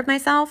great care of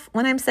myself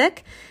when I'm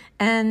sick.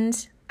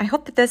 And I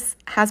hope that this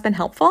has been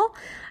helpful,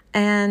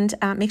 and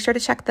make sure to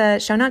check the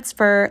show notes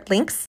for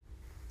links.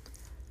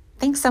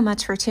 Thanks so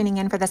much for tuning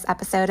in for this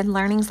episode and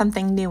learning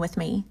something new with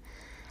me.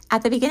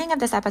 At the beginning of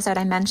this episode,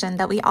 I mentioned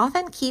that we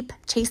often keep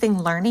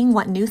chasing learning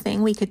what new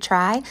thing we could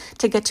try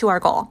to get to our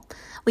goal.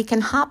 We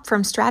can hop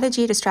from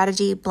strategy to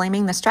strategy,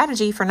 blaming the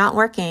strategy for not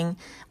working,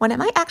 when it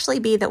might actually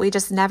be that we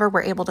just never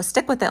were able to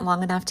stick with it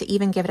long enough to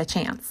even give it a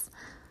chance.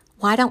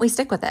 Why don't we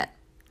stick with it?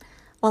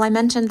 Well, I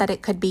mentioned that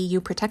it could be you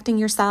protecting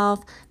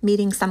yourself,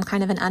 meeting some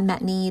kind of an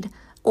unmet need,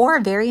 or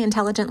very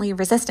intelligently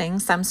resisting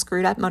some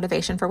screwed up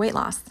motivation for weight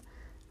loss.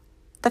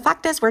 The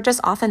fact is, we're just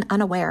often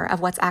unaware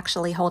of what's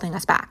actually holding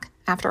us back.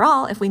 After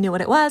all, if we knew what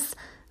it was,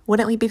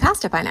 wouldn't we be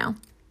past it by now?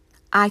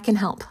 I can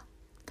help.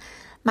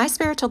 My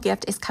spiritual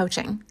gift is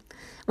coaching,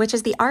 which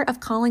is the art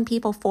of calling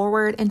people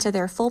forward into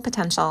their full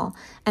potential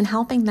and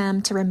helping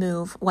them to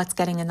remove what's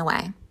getting in the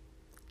way.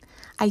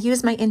 I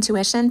use my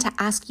intuition to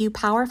ask you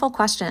powerful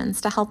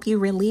questions to help you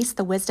release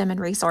the wisdom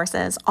and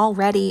resources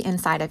already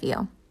inside of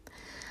you.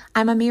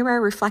 I'm a mirror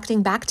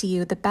reflecting back to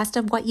you the best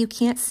of what you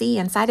can't see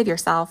inside of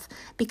yourself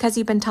because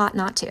you've been taught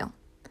not to.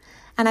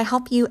 And I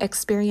help you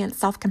experience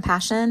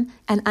self-compassion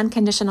and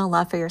unconditional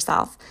love for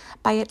yourself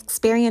by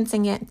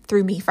experiencing it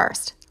through me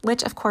first,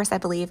 which of course I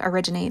believe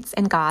originates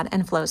in God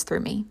and flows through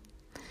me.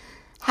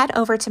 Head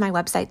over to my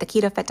website,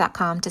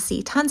 theketofit.com, to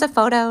see tons of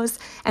photos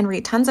and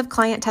read tons of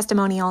client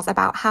testimonials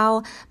about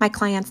how my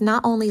clients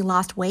not only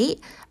lost weight,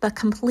 but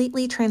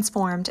completely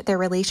transformed their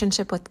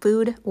relationship with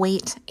food,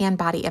 weight, and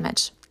body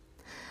image.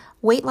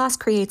 Weight loss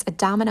creates a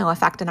domino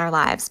effect in our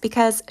lives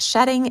because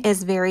shedding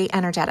is very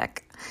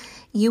energetic.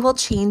 You will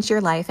change your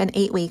life in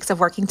 8 weeks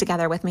of working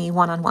together with me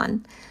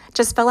one-on-one.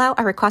 Just fill out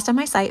a request on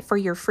my site for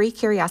your free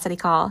curiosity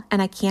call,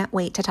 and I can't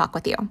wait to talk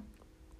with you.